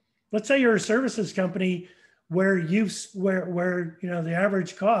numbers. Let's say you're a services company where the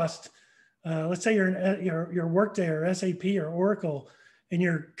average cost. Let's say you're Workday or SAP or Oracle, and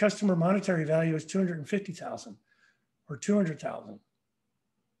your customer monetary value is 250,000 or 200,000.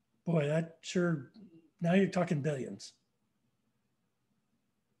 Boy, that sure, now you're talking billions.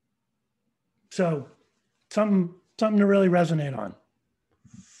 So something to really resonate on.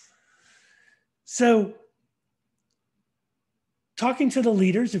 So talking to the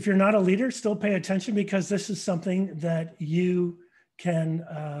leaders, if you're not a leader, still pay attention, because this is something that you can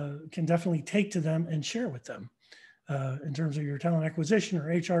definitely take to them and share with them in terms of your talent acquisition or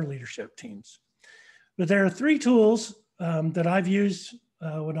HR leadership teams. But there are 3 tools that I've used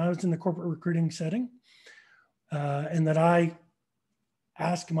when I was in the corporate recruiting setting, and that I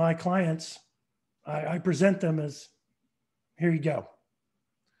ask my clients, I present them as, here you go.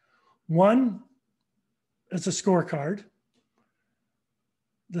 One is a scorecard.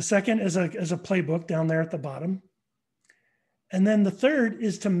 The second is a playbook down there at the bottom. And then the third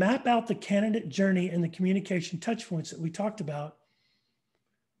is to map out the candidate journey and the communication touch points that we talked about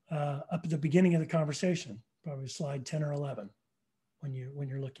up at the beginning of the conversation, probably slide 10 or 11 when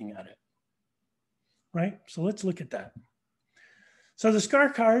you're looking at it, right? So let's look at that. So the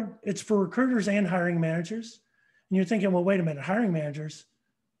scorecard, it's for recruiters and hiring managers. And you're thinking, well, wait a minute, hiring managers,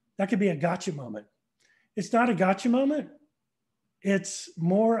 that could be a gotcha moment. It's not a gotcha moment. It's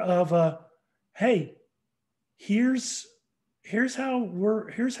more of a, hey, here's how we're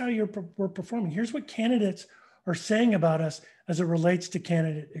performing. Here's what candidates are saying about us as it relates to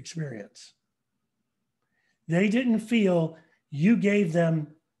candidate experience. They didn't feel you gave them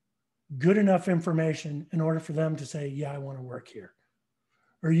good enough information in order for them to say, yeah, I want to work here.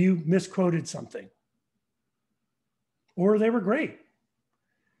 Or you misquoted something. Or they were great.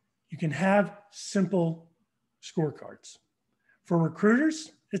 You can have simple scorecards. For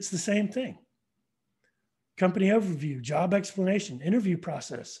recruiters, it's the same thing. Company overview, job explanation, interview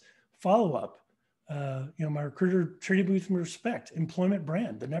process, follow-up. My recruiter treated me with respect, employment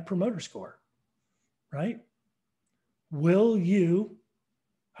brand, the net promoter score, right?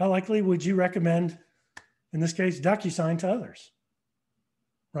 How likely would you recommend, in this case, DocuSign to others,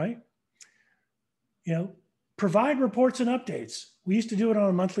 right? Provide reports and updates. We used to do it on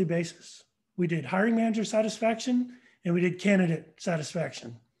a monthly basis. We did hiring manager satisfaction and we did candidate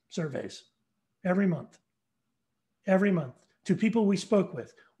satisfaction surveys every month to people we spoke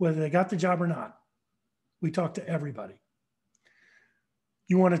with, whether they got the job or not. We talked to everybody.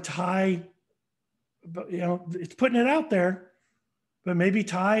 You want to tie, it's putting it out there, but maybe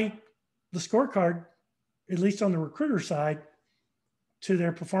tie the scorecard, at least on the recruiter side, to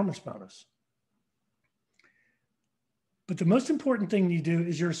their performance bonus. But the most important thing you do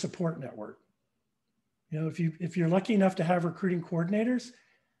is your support network. If you're lucky enough to have recruiting coordinators,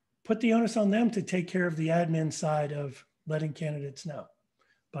 put the onus on them to take care of the admin side of letting candidates know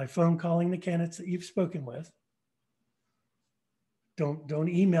by phone calling the candidates that you've spoken with. Don't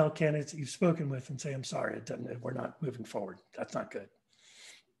email candidates that you've spoken with and say, I'm sorry, we're not moving forward. That's not good.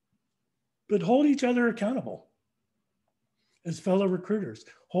 But hold each other accountable as fellow recruiters.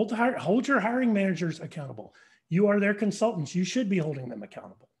 Hold your hiring managers accountable. You are their consultants. You should be holding them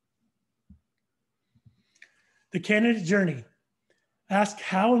accountable. The candidate journey. Ask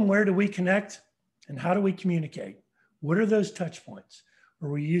how and where do we connect and how do we communicate? What are those touch points? Are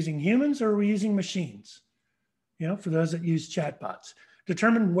we using humans or are we using machines? for those that use chatbots.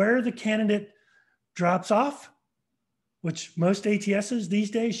 Determine where the candidate drops off, which most ATSs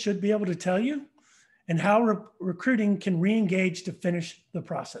these days should be able to tell you, and how recruiting can re-engage to finish the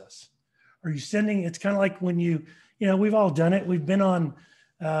process. Are you sending, it's kind of like when we've all done it. We've been on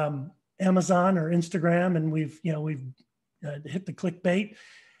Amazon or Instagram, and we've hit the clickbait,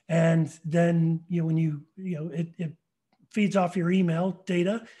 and then it feeds off your email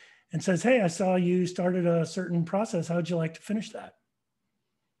data and says, hey, I saw you started a certain process. How would you like to finish that?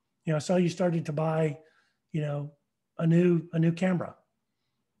 I saw you started to buy, a new camera,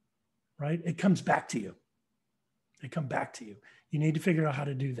 right? It comes back to you. They come back to you. You need to figure out how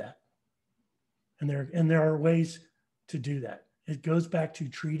to do that. And there are ways to do that. It goes back to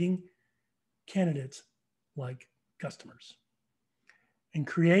treating candidates like customers, and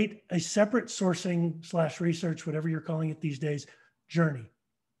create a separate sourcing / research, whatever you're calling it these days, journey.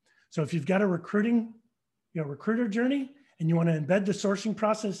 So if you've got a recruiter journey and you want to embed the sourcing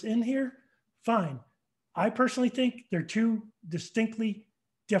process in here, fine. I personally think they're two distinctly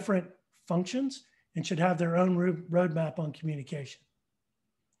different functions and should have their own roadmap on communication.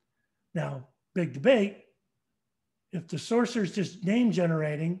 Now, big debate. If the sourcer is just name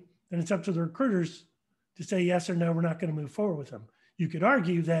generating, then it's up to the recruiters to say yes or no, we're not going to move forward with them. You could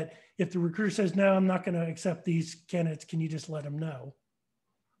argue that if the recruiter says, no, I'm not going to accept these candidates, can you just let them know?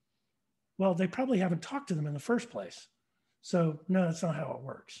 Well, they probably haven't talked to them in the first place. So no, that's not how it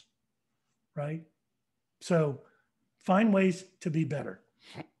works, right? So find ways to be better.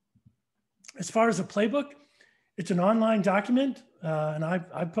 As far as a playbook, it's an online document, and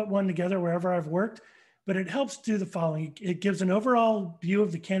I've put one together wherever I've worked, but it helps do the following. It gives an overall view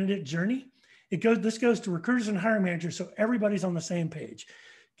of the candidate journey. This goes to recruiters and hiring managers, so everybody's on the same page.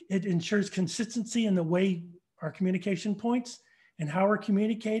 It ensures consistency in the way our communication points and how we're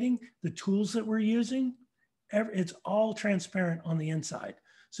communicating, the tools that we're using. It's all transparent on the inside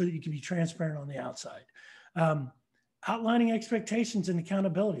so that you can be transparent on the outside. Outlining expectations and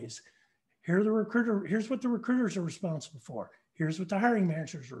accountabilities. Here's what the recruiters are responsible for. Here's what the hiring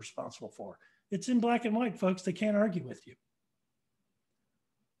managers are responsible for. It's in black and white, folks. They can't argue with you.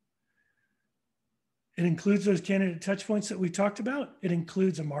 It includes those candidate touch points that we talked about. It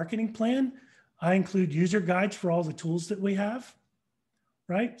includes a marketing plan. I include user guides for all the tools that we have,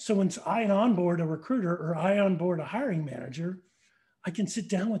 right? So when I onboard a recruiter or I onboard a hiring manager, I can sit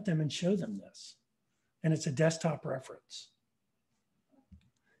down with them and show them this. And it's a desktop reference.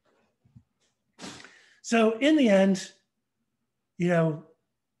 So in the end, the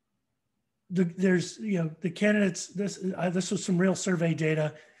candidates, this was some real survey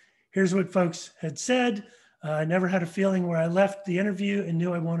data. Here's what folks had said. I never had a feeling where I left the interview and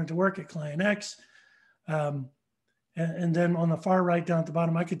knew I wanted to work at Client X. And then on the far right down at the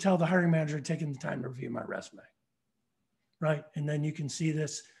bottom, I could tell the hiring manager had taken the time to review my resume, right? And then you can see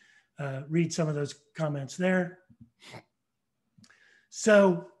this, read some of those comments there.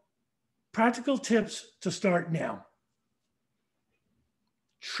 So practical tips to start now.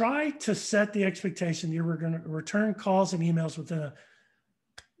 Try to set the expectation you're going to return calls and emails within a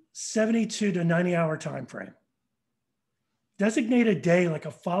 72 to 90 hour time frame. Designate a day like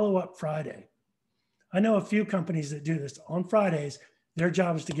a follow-up Friday. I know a few companies that do this. On Fridays, their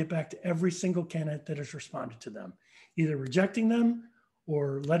job is to get back to every single candidate that has responded to them, either rejecting them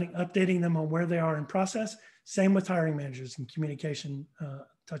or updating them on where they are in process. Same with hiring managers and communication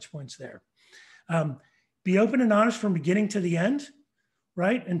touch points there. Be open and honest from beginning to the end,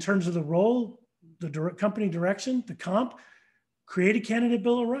 right? In terms of the role, the company direction, the comp. Create a candidate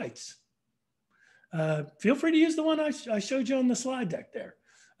bill of rights. Feel free to use the one I showed you on the slide deck there.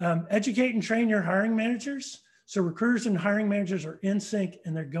 Educate and train your hiring managers. So recruiters and hiring managers are in sync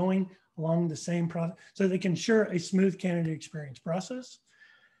and they're going along the same process so they can ensure a smooth candidate experience process.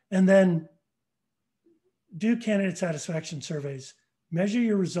 And then do candidate satisfaction surveys. Measure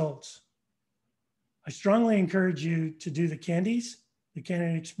your results. I strongly encourage you to do the Candies,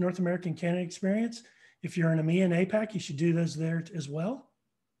 the North American Candidate Experience. If you're in EMEA and APAC, you should do those there as well.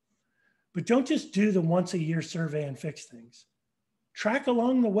 But don't just do the once a year survey and fix things. Track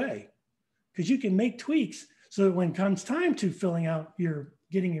along the way, because you can make tweaks so that when it comes time to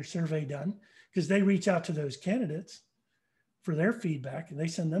getting your survey done, because they reach out to those candidates for their feedback and they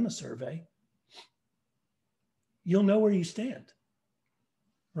send them a survey, you'll know where you stand,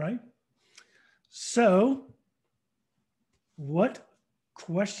 right? So what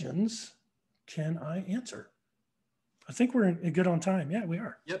questions can I answer? I think we're good on time. Yeah, we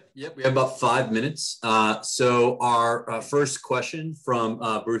are. Yep. We have about 5 minutes. So our first question from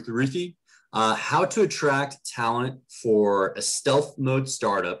Ruthie, how to attract talent for a stealth mode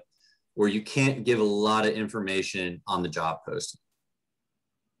startup where you can't give a lot of information on the job posting.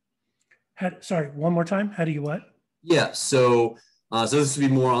 Sorry, one more time. How do you what? Yeah. So this would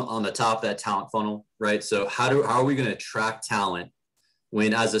be more on the top of that talent funnel, right? So how are we going to attract talent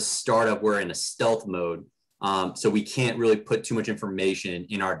when, as a startup, we're in a stealth mode? So we can't really put too much information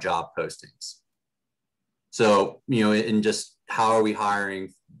in our job postings. So, and just how are we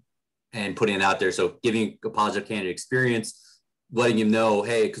hiring and putting it out there? So giving a positive candidate experience, letting him know,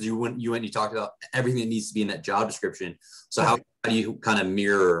 hey, because you talked about everything that needs to be in that job description. So how do you kind of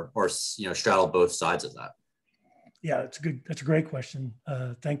mirror or straddle both sides of that? Yeah, that's a great question.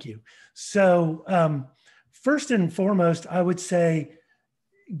 Thank you. So first and foremost, I would say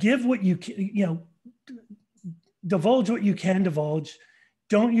give what divulge what you can divulge.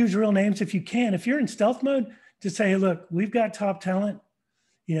 Don't use real names if you can. If you're in stealth mode, just say, hey, look, we've got top talent.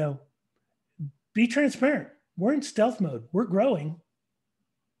 Be transparent. We're in stealth mode. We're growing.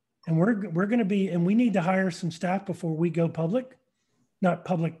 And we're going to be, and we need to hire some staff before we go public. Not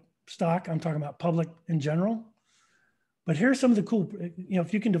public stock. I'm talking about public in general. But here's some of the cool,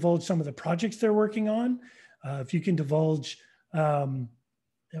 if you can divulge some of the projects they're working on, if you can divulge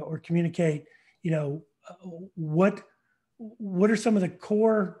or communicate, what are some of the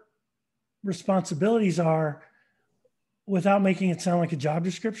core responsibilities are without making it sound like a job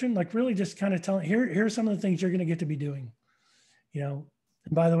description, like really just kind of telling, here's some of the things you're going to get to be doing, and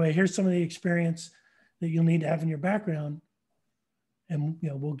by the way, here's some of the experience that you'll need to have in your background. And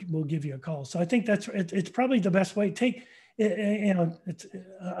we'll give you a call. So I think it's probably the best way.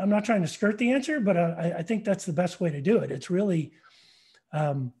 I'm not trying to skirt the answer, but I think that's the best way to do it. It's really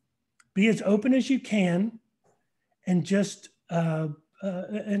be as open as you can, and just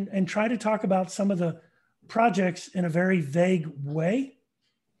and try to talk about some of the projects in a very vague way.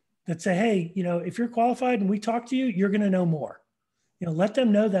 That say, hey, if you're qualified and we talk to you, you're going to know more. Let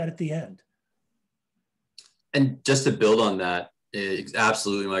them know that at the end. And just to build on that.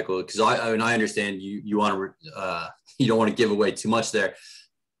 Absolutely, Michael. Because I understand you want to you don't want to give away too much there.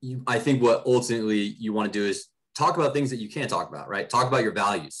 I think what ultimately you want to do is talk about things that you can't talk about, right? Talk about your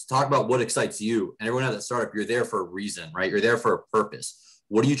values. Talk about what excites you. And everyone at that startup, you're there for a reason, right? You're there for a purpose.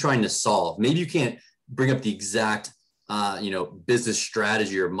 What are you trying to solve? Maybe you can't bring up the exact business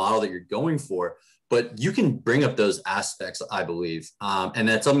strategy or model that you're going for, but you can bring up those aspects, I believe, and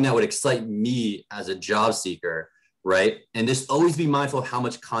that's something that would excite me as a job seeker. Right. And just always be mindful of how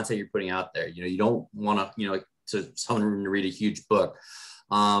much content you're putting out there. You don't want to someone to read a huge book,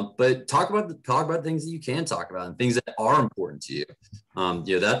 but talk about things that you can talk about and things that are important to you.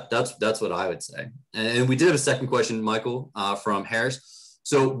 That's what I would say. And we did have a second question, Michael, from Harris.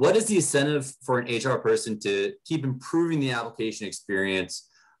 So what is the incentive for an HR person to keep improving the application experience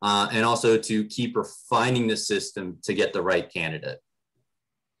and also to keep refining the system to get the right candidate?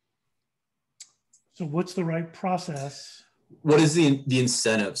 So what's the right process? What is the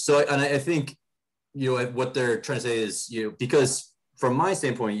incentive? So, and I think, what they're trying to say is, because from my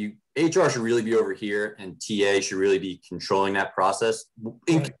standpoint, HR should really be over here and TA should really be controlling that process.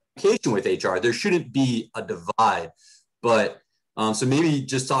 In communication with HR, there shouldn't be a divide, but so maybe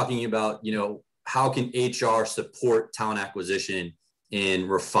just talking about, how can HR support talent acquisition in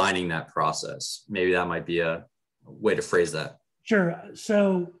refining that process? Maybe that might be a way to phrase that. Sure.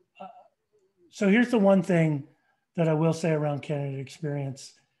 So here's the one thing that I will say around candidate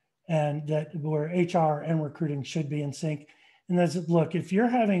experience, and that where HR and recruiting should be in sync. And that's, look, if you're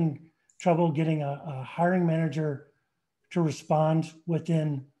having trouble getting a hiring manager to respond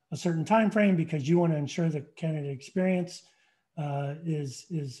within a certain time frame because you want to ensure the candidate experience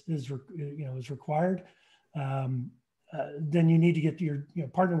is required, then you need to get your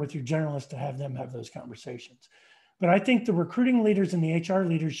partner with your generalist to have them have those conversations. But I think the recruiting leaders and the HR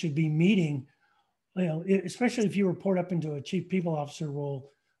leaders should be meeting. Especially if you report up into a chief people officer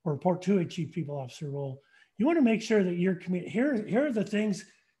role or report to a chief people officer role, you want to make sure that you're here are the things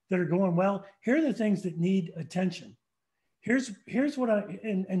that are going well. Here are the things that need attention. Here's what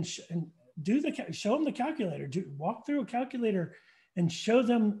show them the calculator. Walk through a calculator and show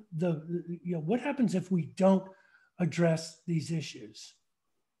them what happens if we don't address these issues.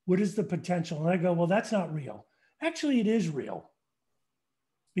 What is the potential? And I go, well, that's not real. Actually, it is real.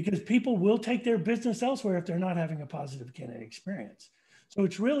 Because people will take their business elsewhere if they're not having a positive candidate experience. So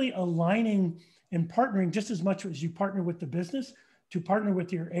it's really aligning and partnering just as much as you partner with the business to partner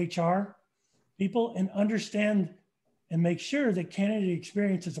with your HR people and understand and make sure that candidate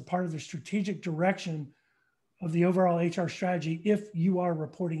experience is a part of the strategic direction of the overall HR strategy if you are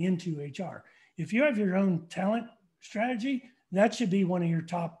reporting into HR. If you have your own talent strategy, that should be one of your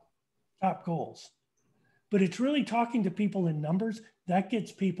top goals. But it's really talking to people in numbers that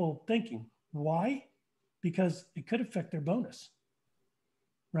gets people thinking. Why? Because it could affect their bonus,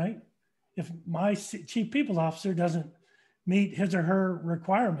 right? If my chief people officer doesn't meet his or her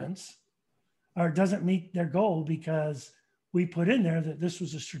requirements or doesn't meet their goal because we put in there that this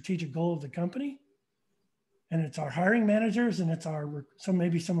was a strategic goal of the company, and it's our hiring managers and it's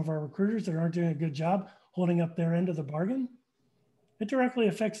maybe some of our recruiters that aren't doing a good job holding up their end of the bargain, it directly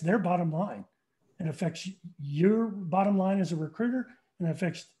affects their bottom line. It affects your bottom line as a recruiter, and it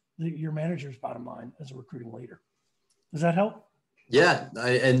affects your manager's bottom line as a recruiting leader. Does that help? Yeah.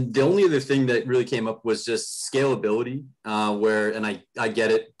 And the only other thing that really came up was just scalability, and I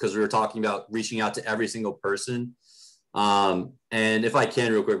get it because we were talking about reaching out to every single person. And if I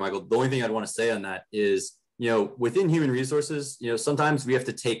can real quick, Michael, the only thing I'd want to say on that is, within human resources, sometimes we have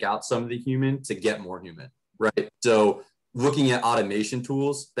to take out some of the human to get more human, right? So looking at automation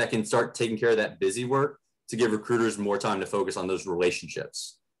tools that can start taking care of that busy work to give recruiters more time to focus on those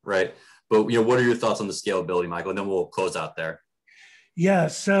relationships, right? But, what are your thoughts on the scalability, Michael? And then we'll close out there. Yeah.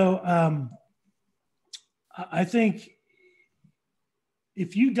 So I think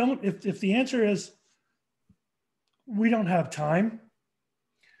if the answer is we don't have time,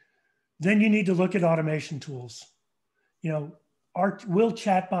 then you need to look at automation tools. Will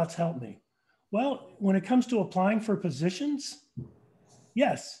chatbots help me? Well, when it comes to applying for positions,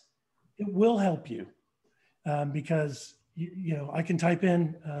 yes, it will help you because I can type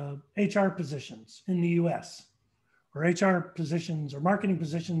in HR positions in the U.S. or HR positions or marketing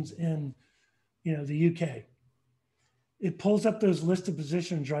positions in the UK. It pulls up those list of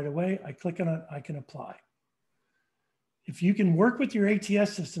positions right away. I click on it, I can apply. If you can work with your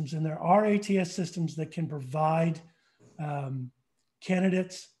ATS systems, and there are ATS systems that can provide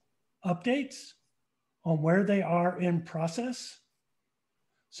candidates updates on where they are in process.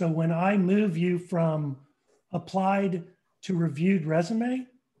 So when I move you from applied to reviewed resume,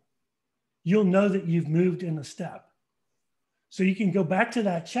 you'll know that you've moved in a step. So you can go back to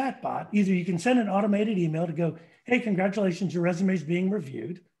that chat bot. Either you can send an automated email to go, hey, congratulations, your resume is being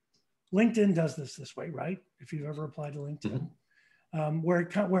reviewed. LinkedIn does this way, right? If you've ever applied to LinkedIn. Mm-hmm.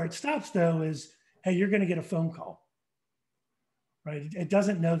 Where it stops though is, hey, you're going to get a phone call, right? It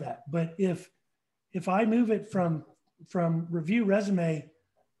doesn't know that. But if I move it from review resume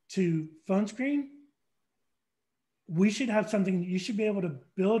to phone screen, we should have something. You should be able to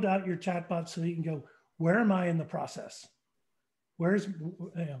build out your chatbot so that you can go, where am I in the process?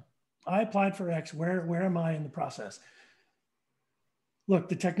 I applied for X, where am I in the process? Look,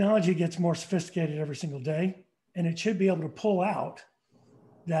 the technology gets more sophisticated every single day, and it should be able to pull out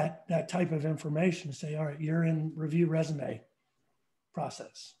that type of information to say, all right, you're in review resume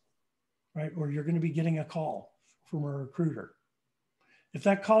process, right? Or you're going to be getting a call from a recruiter. If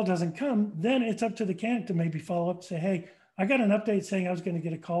that call doesn't come, then it's up to the candidate to maybe follow up and say, hey, I got an update saying I was going to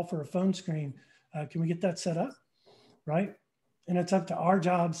get a call for a phone screen. Can we get that set up, right? And it's up to our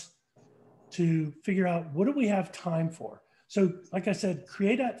jobs to figure out what do we have time for. So like I said,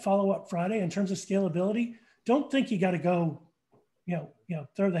 create that follow-up Friday in terms of scalability. Don't think you got to go,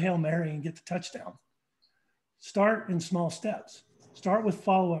 throw the Hail Mary and get the touchdown. Start in small steps. Start with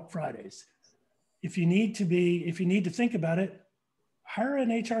follow-up Fridays. If you need to think about it, hire an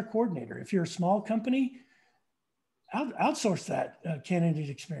HR coordinator. If you're a small company, outsource that candidate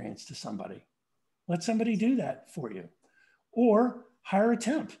experience to somebody. Let somebody do that for you. Or hire a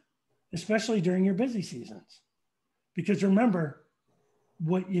temp, especially during your busy seasons. Because remember,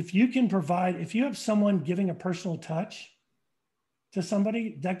 if you have someone giving a personal touch to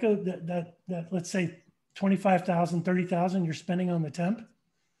somebody, that let's say $25,000, $30,000 you're spending on the temp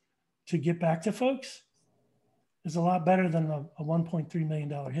to get back to folks is a lot better than a $1.3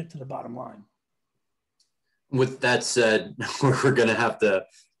 million hit to the bottom line. With that said, we're going to have to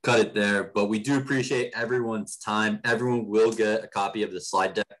cut it there, but we do appreciate everyone's time. Everyone will get a copy of the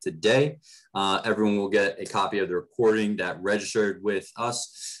slide deck today. Everyone will get a copy of the recording that registered with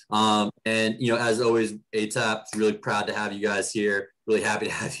us. And, as always, ATAP is really proud to have you guys here. Really happy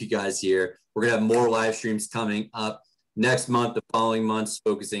to have you guys here. We're going to have more live streams coming up next month, the following months,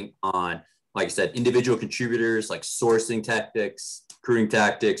 focusing on, like I said, individual contributors like sourcing tactics, recruiting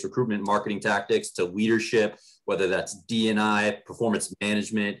tactics, recruitment marketing tactics, to leadership, whether that's D&I, performance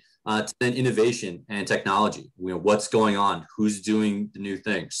management, to then innovation and technology. What's going on, who's doing the new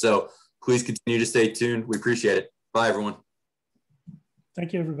things. So please continue to stay tuned. We appreciate it. Bye, everyone.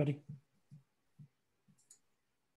 Thank you, everybody.